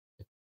forget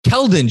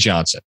Keldon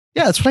Johnson.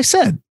 Yeah, that's what I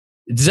said.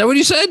 Is that what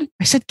you said?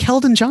 I said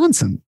Keldon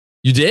Johnson.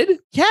 You did?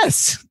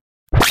 Yes.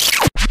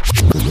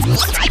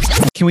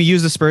 Can we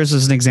use the Spurs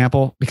as an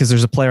example? Because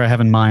there's a player I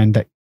have in mind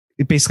that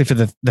basically for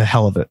the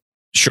hell of it.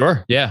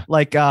 Sure. Yeah.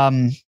 Like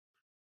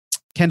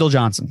Kendall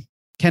Johnson.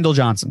 I'll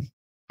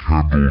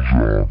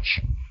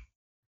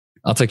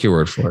take your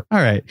word for it. All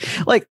right.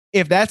 Like,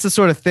 if that's the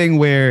sort of thing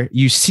where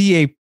you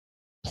see a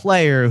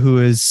player who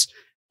is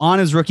on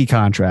his rookie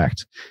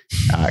contract,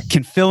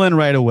 can fill in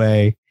right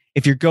away.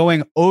 If you're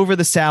going over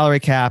the salary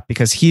cap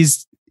because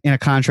he's in a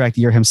contract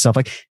year himself,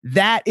 like,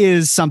 that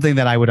is something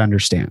that I would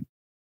understand.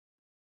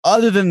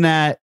 Other than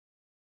that,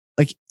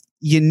 like,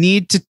 you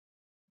need to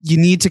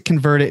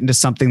convert it into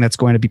something that's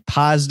going to be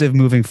positive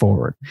moving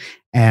forward.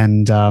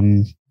 And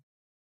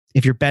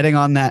if you're betting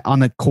on that, on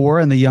the core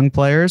and the young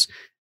players,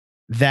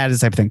 that is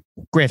the type of thing.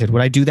 Granted,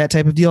 would I do that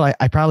type of deal?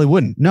 I probably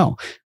wouldn't. No.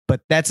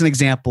 But that's an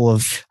example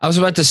of. I was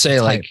about to say,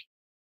 like,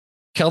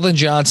 Keldon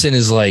Johnson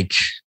is like,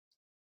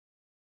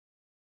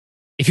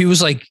 if he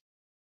was like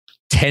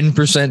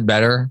 10%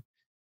 better,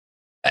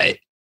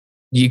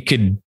 you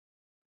could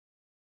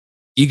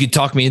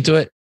talk me into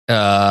it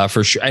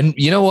for sure. And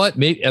you know what?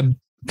 Maybe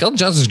Keldon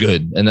Johnson's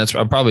good, and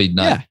I'm probably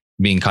not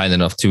being kind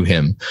enough to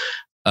him.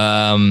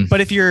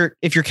 But if you're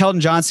Keldon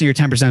Johnson, you're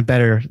 10%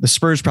 better. The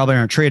Spurs probably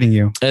aren't trading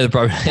you, and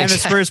the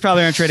Spurs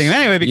probably aren't trading him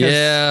anyway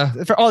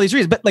because for all these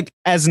reasons. But like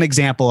as an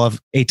example of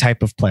a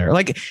type of player,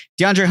 like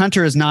DeAndre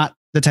Hunter is not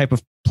the type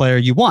of player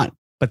you want,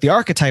 but the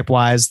archetype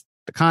wise,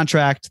 the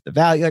contract, the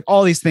value, like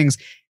all these things,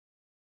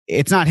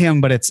 it's not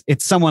him, but it's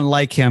someone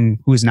like him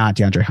who's not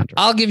DeAndre Hunter.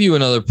 I'll give you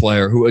another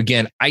player who,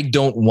 again, I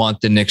don't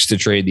want the Knicks to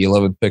trade the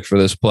 11th pick for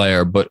this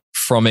player, but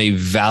from a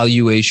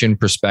valuation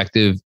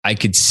perspective, I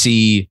could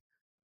see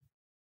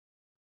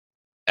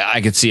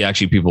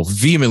actually people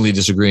vehemently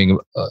disagreeing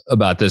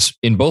about this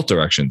in both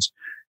directions,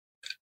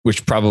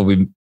 which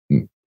probably,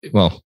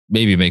 well,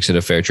 maybe makes it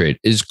a fair trade,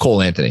 is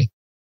Cole Anthony.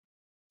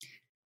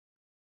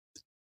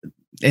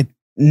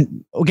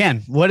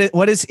 Again,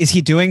 what is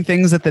he doing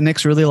things that the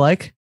Knicks really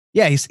like?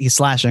 Yeah, he's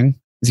slashing.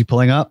 Is he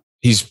pulling up?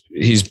 He's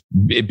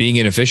being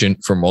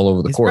inefficient from all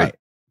over the court. Right.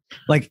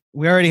 Like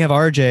we already have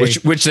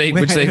RJ, which they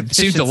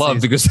seem to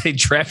love because they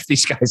draft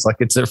these guys like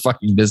it's their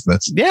fucking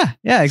business. Yeah,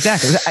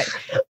 exactly.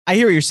 I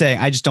hear what you're saying.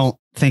 I just don't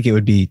think it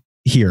would be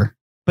here.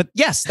 But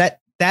yes, that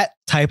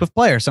type of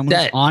player, someone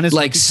who's honest,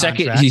 like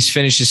he's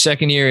finished his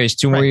second year. He has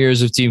 2 more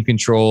years of team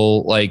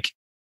control. Like,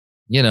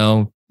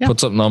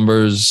 puts up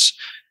numbers.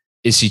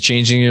 Is he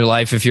changing your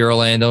life if you're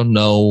Orlando?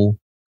 No.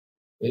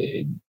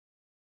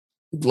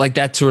 Like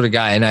that sort of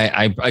guy. And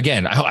I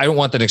don't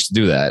want the Knicks to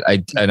do that.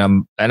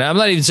 I'm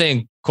not even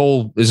saying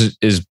Cole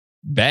is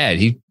bad.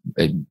 He,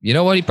 you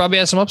know what? He probably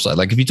has some upside.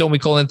 Like if you told me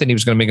Cole Anthony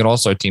was going to make an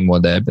all-star team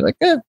one day, I'd be like,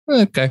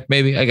 okay,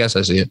 maybe. I guess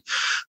I see it.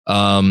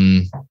 I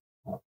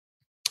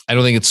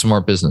don't think it's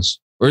smart business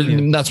or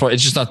not smart.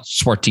 It's just not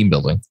smart team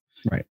building.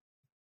 Right.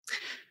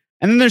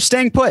 And then they're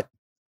staying put.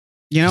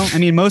 I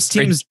mean, most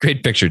teams.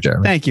 Great picture,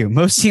 Jeremy. Thank you.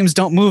 Most teams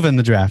don't move in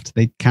the draft.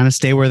 They kind of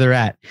stay where they're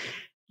at.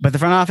 But the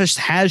front office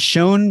has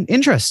shown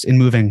interest in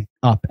moving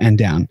up and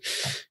down.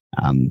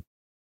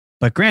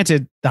 But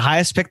granted, the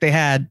highest pick they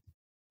had,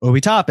 Obi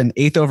Toppin,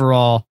 8th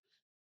overall,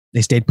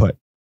 they stayed put.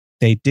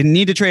 They didn't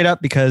need to trade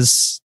up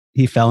because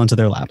he fell into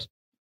their laps.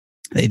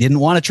 They didn't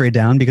want to trade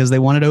down because they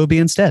wanted Obi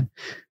instead.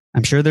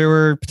 I'm sure there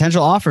were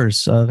potential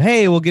offers of,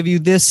 hey, we'll give you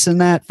this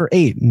and that for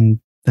 8. And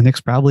the Knicks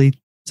probably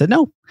said,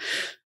 no,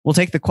 we'll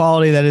take the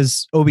quality that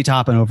is Obi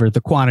Toppin over the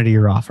quantity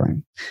you're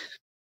offering.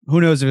 Who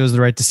knows if it was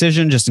the right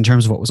decision just in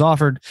terms of what was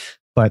offered,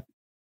 but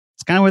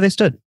it's kind of where they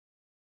stood.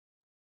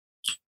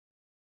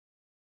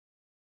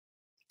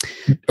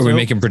 Are we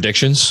making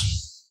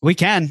predictions? We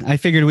can. I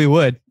figured we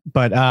would,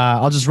 but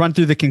I'll just run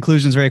through the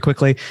conclusions very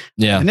quickly.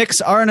 Yeah. The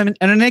Knicks are an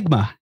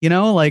enigma,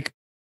 like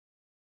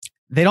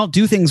they don't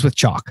do things with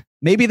chalk.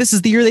 Maybe this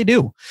is the year they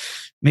do.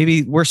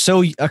 Maybe we're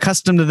so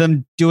accustomed to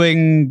them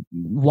doing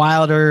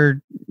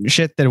wilder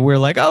shit that we're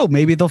like, oh,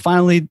 maybe they'll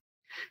finally,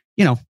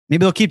 maybe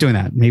they'll keep doing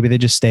that. Maybe they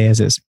just stay as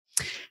is.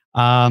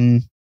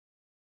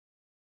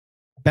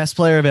 Best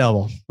player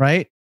available,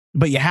 right?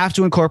 But you have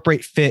to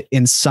incorporate fit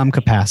in some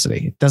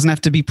capacity. It doesn't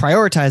have to be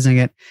prioritizing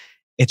it.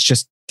 It's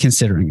just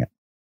considering it.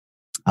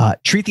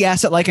 Treat the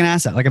asset like an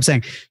asset. Like I'm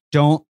saying,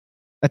 don't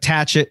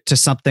attach it to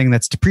something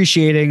that's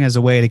depreciating as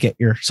a way to get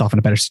yourself in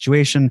a better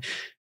situation.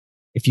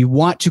 If you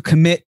want to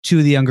commit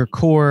to the younger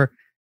core,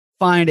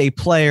 find a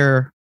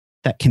player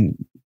that can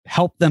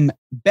help them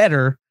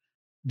better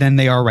than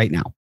they are right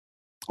now,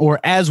 or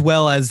as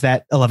well as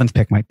that 11th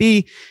pick might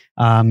be.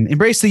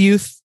 Embrace the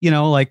youth,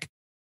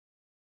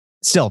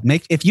 still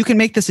if you can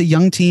make this a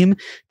young team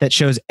that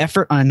shows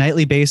effort on a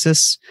nightly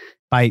basis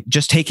by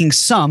just taking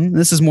some,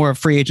 this is more of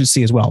free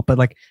agency as well, but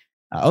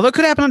although it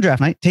could happen on draft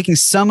night, taking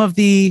some of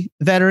the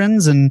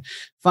veterans and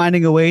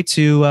finding a way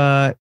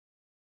to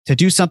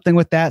do something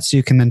with that so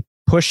you can then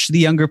push the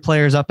younger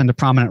players up into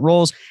prominent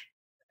roles.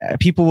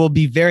 People will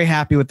be very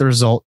happy with the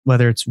result,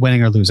 whether it's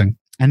winning or losing.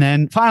 And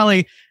then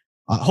finally,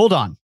 hold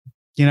on.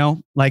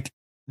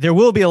 There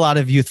will be a lot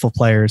of youthful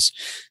players.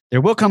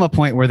 There will come a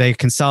point where they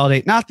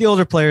consolidate not the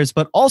older players,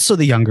 but also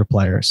the younger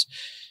players.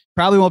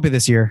 Probably won't be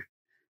this year.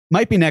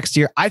 Might be next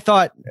year. I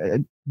thought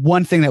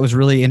one thing that was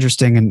really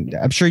interesting, and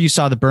I'm sure you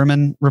saw the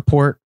Berman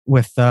report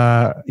with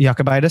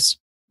Jokubaitis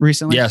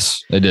recently.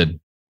 Yes, I did.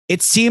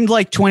 It seemed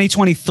like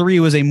 2023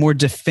 was a more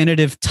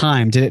definitive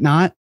time, did it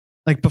not?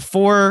 Like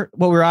before,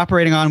 what we were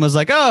operating on was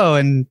like, oh,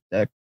 in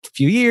a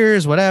few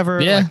years, whatever.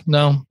 Yeah,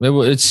 no,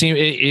 it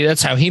seemed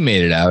that's how he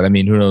made it out. I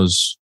mean, who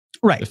knows?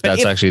 Right. If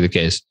that's actually the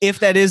case. If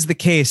that is the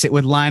case, it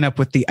would line up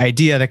with the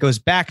idea that goes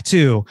back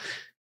to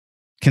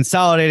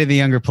consolidating the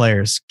younger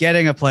players,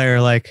 getting a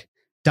player like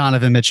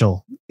Donovan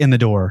Mitchell in the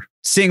door,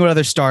 seeing what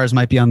other stars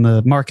might be on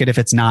the market if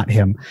it's not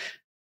him,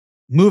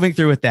 moving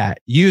through with that,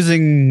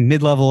 using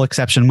mid-level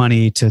exception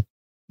money to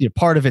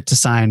part of it to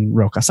sign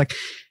Rokas.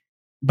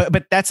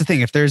 But that's the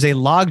thing. If there's a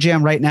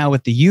logjam right now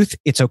with the youth,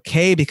 it's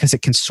okay because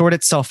it can sort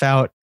itself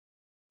out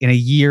in a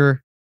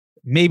year,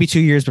 maybe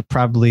 2 years, but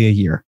probably a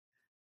year.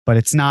 But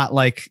it's not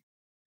like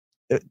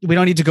we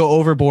don't need to go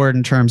overboard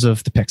in terms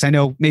of the picks. I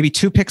know maybe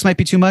 2 picks might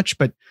be too much,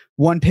 but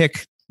 1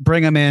 pick,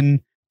 bring them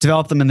in,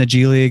 develop them in the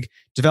G League,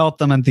 develop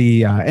them at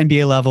the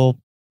NBA level,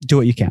 do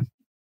what you can.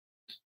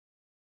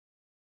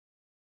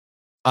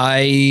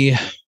 I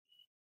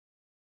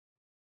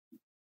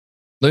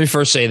Let me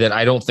first say that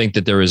I don't think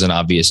that there is an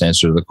obvious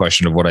answer to the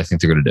question of what I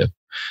think they're going to do.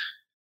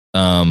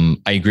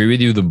 I agree with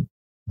you.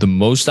 The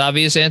most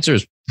obvious answer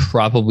is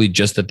probably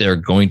just that they're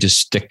going to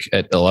stick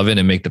at 11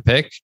 and make the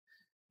pick.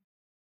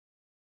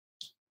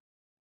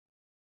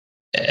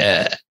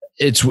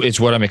 It's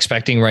what I'm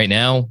expecting right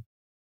now.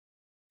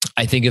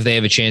 I think if they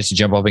have a chance to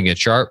jump up and get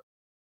sharp,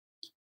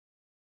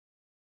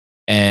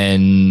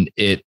 and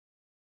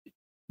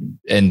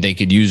they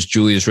could use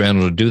Julius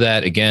Randle to do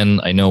that. Again,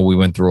 I know we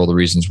went through all the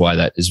reasons why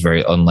that is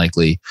very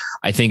unlikely.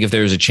 I think if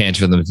there's a chance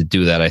for them to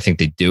do that, I think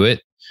they do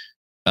it.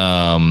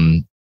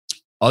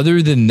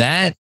 Other than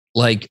that,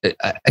 like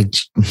I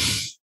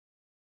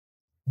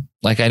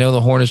know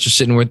the Hornets just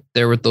sitting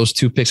there with those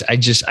 2 picks. I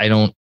just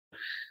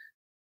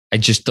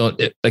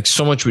don't like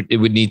so much. It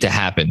would need to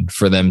happen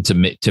for them to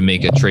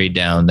make a trade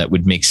down that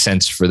would make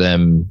sense for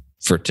them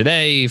for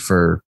today,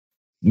 for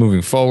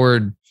moving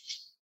forward.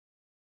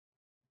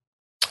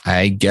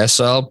 I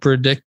guess I'll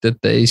predict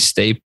that they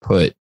stay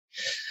put.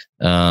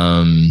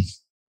 I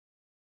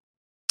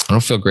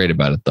don't feel great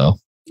about it though. All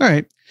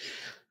right.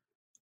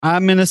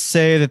 I'm going to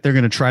say that they're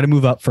going to try to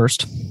move up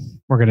first.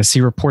 We're going to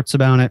see reports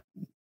about it.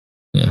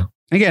 Yeah.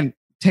 Again,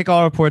 take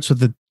all reports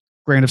with a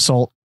grain of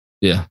salt.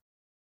 Yeah.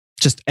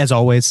 Just as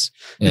always,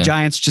 the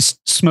Giants just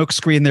smoke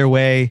screen their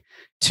way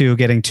to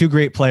getting 2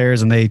 great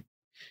players, and they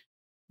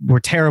were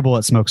terrible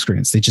at smoke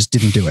screens. They just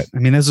didn't do it. I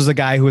mean, this was a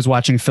guy who was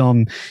watching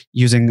film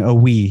using a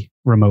Wii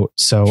remote.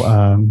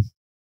 So,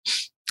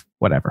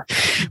 whatever.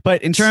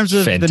 But in terms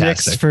of the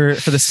Knicks, for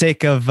the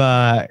sake of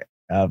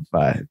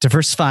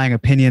diversifying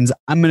opinions,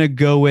 I'm going to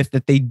go with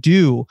that they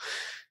do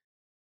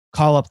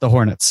call up the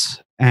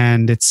Hornets,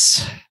 and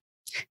it's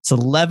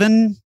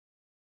 11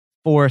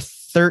 for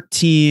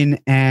 13,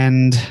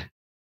 and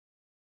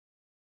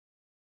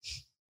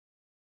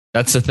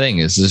that's the thing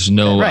is there's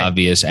no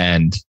obvious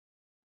end.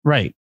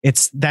 Right.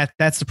 It's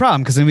that's the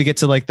problem, because then we get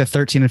to like the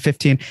 13 and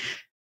 15.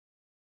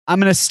 I'm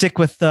going to stick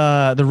with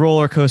the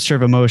roller coaster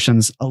of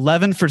emotions.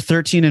 11 for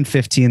 13 and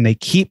 15. They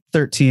keep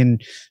 13,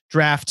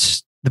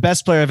 draft the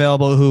best player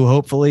available, who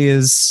hopefully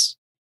is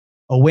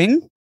a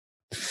wing.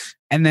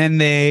 And then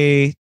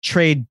they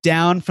trade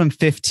down from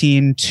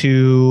 15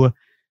 to,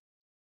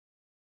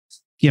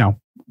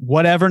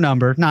 whatever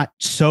number, not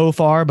so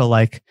far, but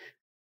like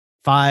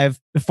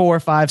 4,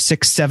 5,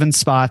 6, 7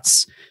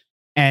 spots,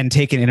 and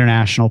take an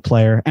international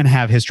player and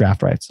have his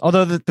draft rights.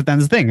 Although but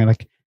that's the thing,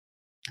 like,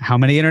 how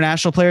many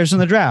international players in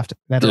the draft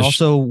that are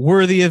also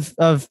worthy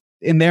of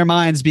in their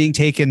minds being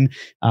taken,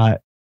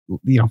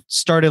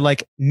 started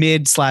like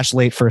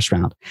mid/late first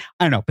round.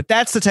 I don't know, but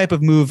that's the type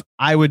of move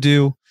I would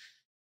do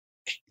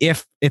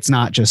if it's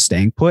not just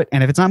staying put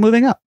and if it's not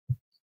moving up.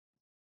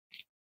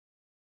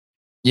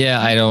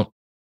 Yeah,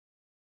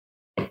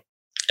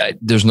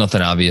 there's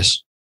nothing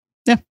obvious.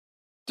 Yeah.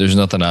 There's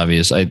nothing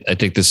obvious. I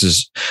think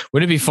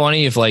wouldn't it be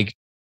funny if like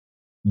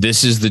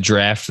this is the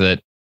draft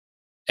that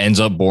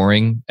ends up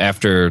boring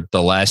after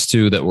the last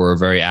 2 that were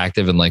very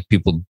active and like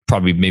people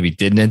probably maybe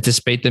didn't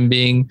anticipate them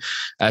being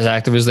as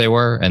active as they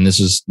were. And this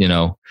is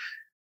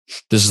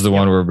the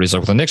one where everybody's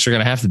like, well, the Knicks are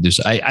going to have to do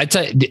so. I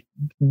tell you,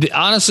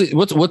 honestly,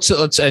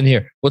 let's end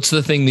here. What's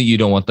the thing that you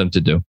don't want them to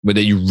do, but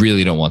that you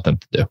really don't want them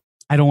to do?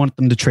 I don't want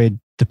them to trade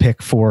the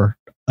pick for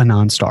a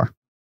non-star.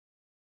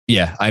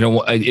 Yeah, I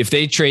don't. If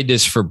they trade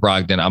this for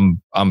Brogdon,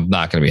 I'm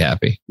not going to be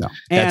happy. No,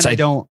 and I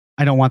don't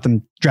want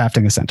them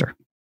drafting a center.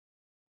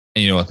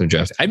 And you don't want them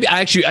drafting.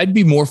 I'd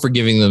be more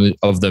forgiving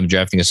of them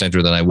drafting a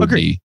center than I would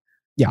be.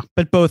 Yeah,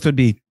 but both would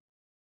be.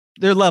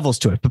 There are levels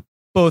to it,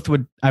 but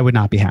I would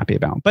not be happy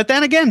about. But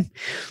then again,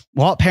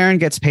 Walt Perrin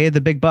gets paid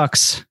the big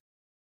bucks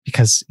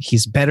because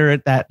he's better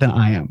at that than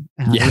I am.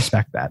 And I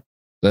respect that.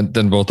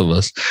 Than both of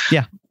us.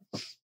 Yeah.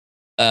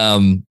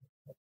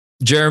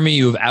 Jeremy,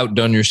 you have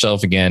outdone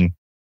yourself again.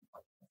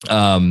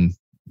 A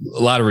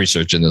lot of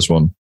research in this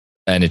one,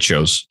 and it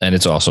shows, and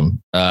it's awesome.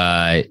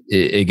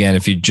 Again,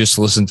 if you just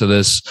listen to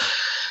this,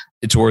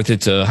 it's worth it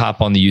to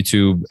hop on the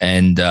YouTube,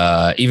 and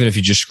even if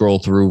you just scroll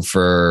through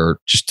to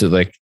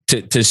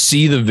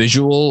see the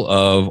visual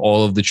of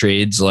all of the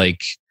trades,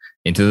 like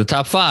into the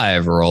top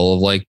 5, or all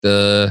of like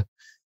the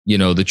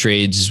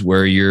trades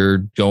where you're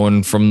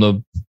going from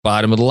the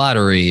bottom of the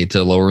lottery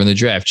to lower in the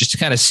draft, just to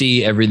kind of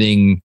see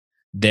everything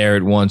there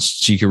at once,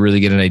 so you can really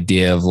get an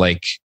idea of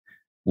like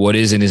what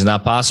is and is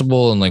not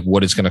possible, and like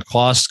what it's going to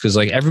cost. Cause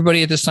like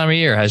everybody at this time of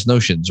year has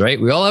notions,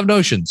 right? We all have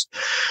notions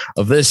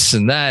of this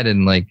and that.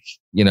 And like,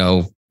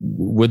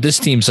 would this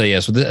team say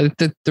yes?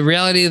 The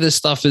reality of this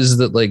stuff is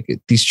that like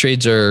these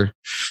trades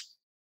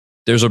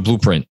there's a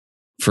blueprint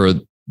for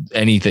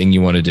anything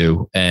you want to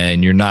do,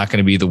 and you're not going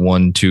to be the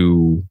one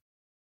to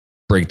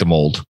break the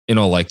mold in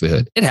all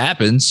likelihood. It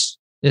happens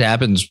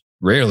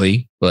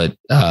rarely, but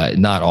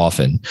not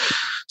often.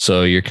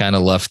 So you're kind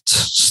of left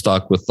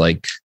stuck with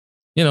like,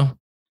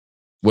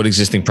 what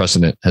existing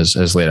precedent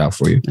has laid out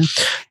for you.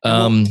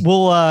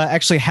 We'll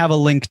actually have a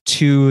link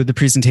to the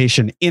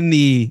presentation in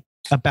the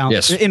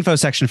info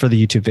section for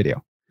the YouTube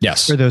video.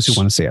 Yes. For those who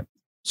want to see it.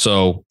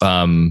 So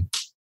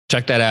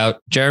check that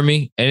out.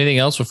 Jeremy, anything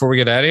else before we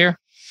get out of here?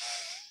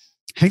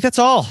 I think that's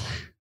all.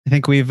 I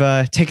think we've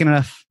taken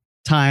enough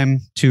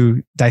time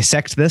to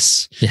dissect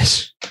this.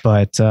 Yes.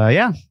 But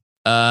yeah.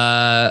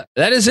 That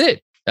is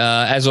it.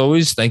 As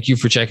always, thank you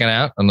for checking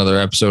out another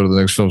episode of the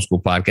Next Film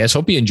School podcast.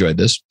 Hope you enjoyed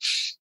this.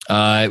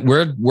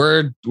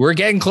 We're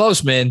getting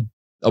close, man.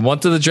 A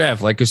month of the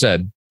draft, like I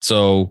said.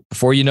 So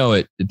before you know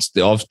it, it's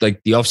the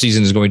off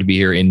season is going to be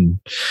here in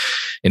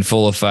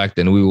full effect,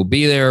 and we will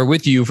be there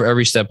with you for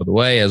every step of the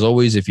way. As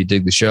always, if you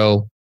dig the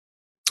show,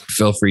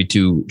 feel free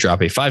to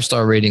drop a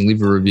 5-star rating,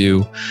 leave a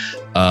review.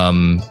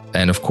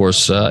 And of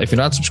course, if you're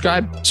not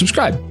subscribed,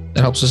 subscribe.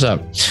 That helps us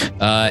out.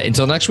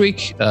 Until next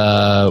week,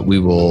 we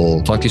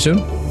will talk to you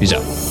soon. Peace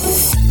out.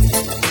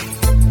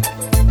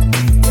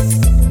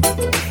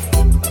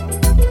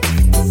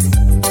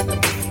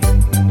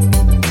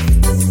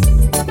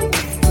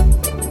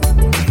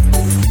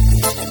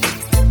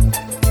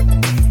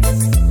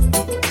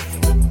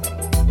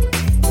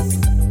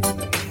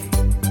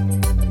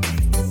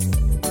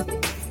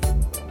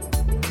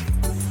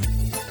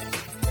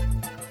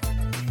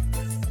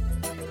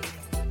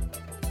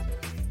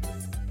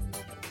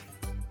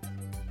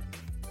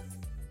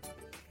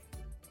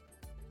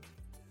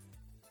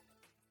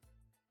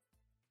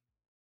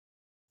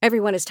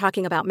 Everyone is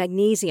talking about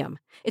magnesium.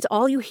 It's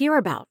all you hear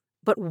about.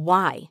 But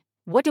why?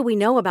 What do we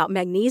know about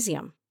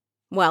magnesium?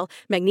 Well,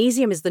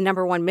 magnesium is the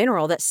 #1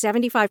 mineral that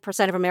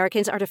 75% of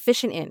Americans are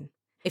deficient in.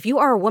 If you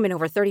are a woman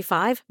over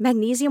 35,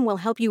 magnesium will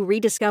help you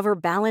rediscover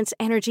balance,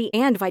 energy,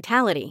 and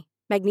vitality.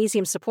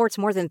 Magnesium supports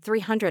more than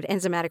 300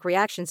 enzymatic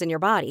reactions in your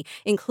body,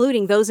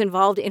 including those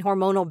involved in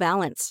hormonal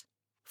balance.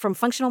 From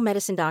functional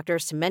medicine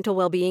doctors to mental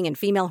well-being and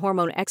female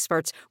hormone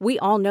experts, we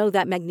all know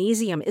that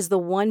magnesium is the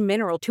one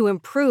mineral to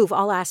improve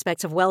all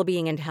aspects of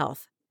well-being and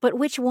health. But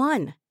which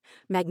one?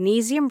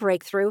 Magnesium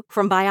Breakthrough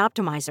from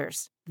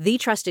Bioptimizers, the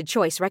trusted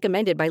choice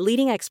recommended by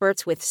leading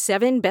experts with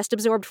 7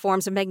 best-absorbed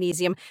forms of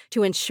magnesium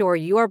to ensure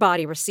your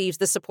body receives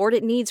the support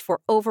it needs for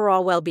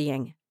overall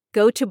well-being.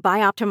 Go to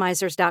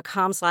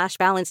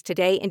bioptimizers.com/balance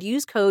today and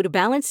use code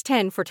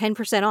BALANCE10 for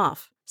 10%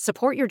 off.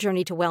 Support your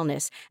journey to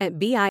wellness at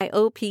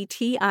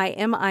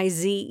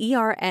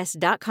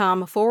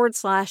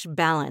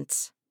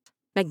bioptimizers.com/balance.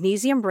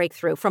 Magnesium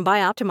Breakthrough from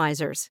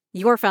Bioptimizers,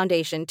 your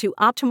foundation to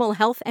optimal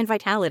health and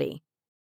vitality.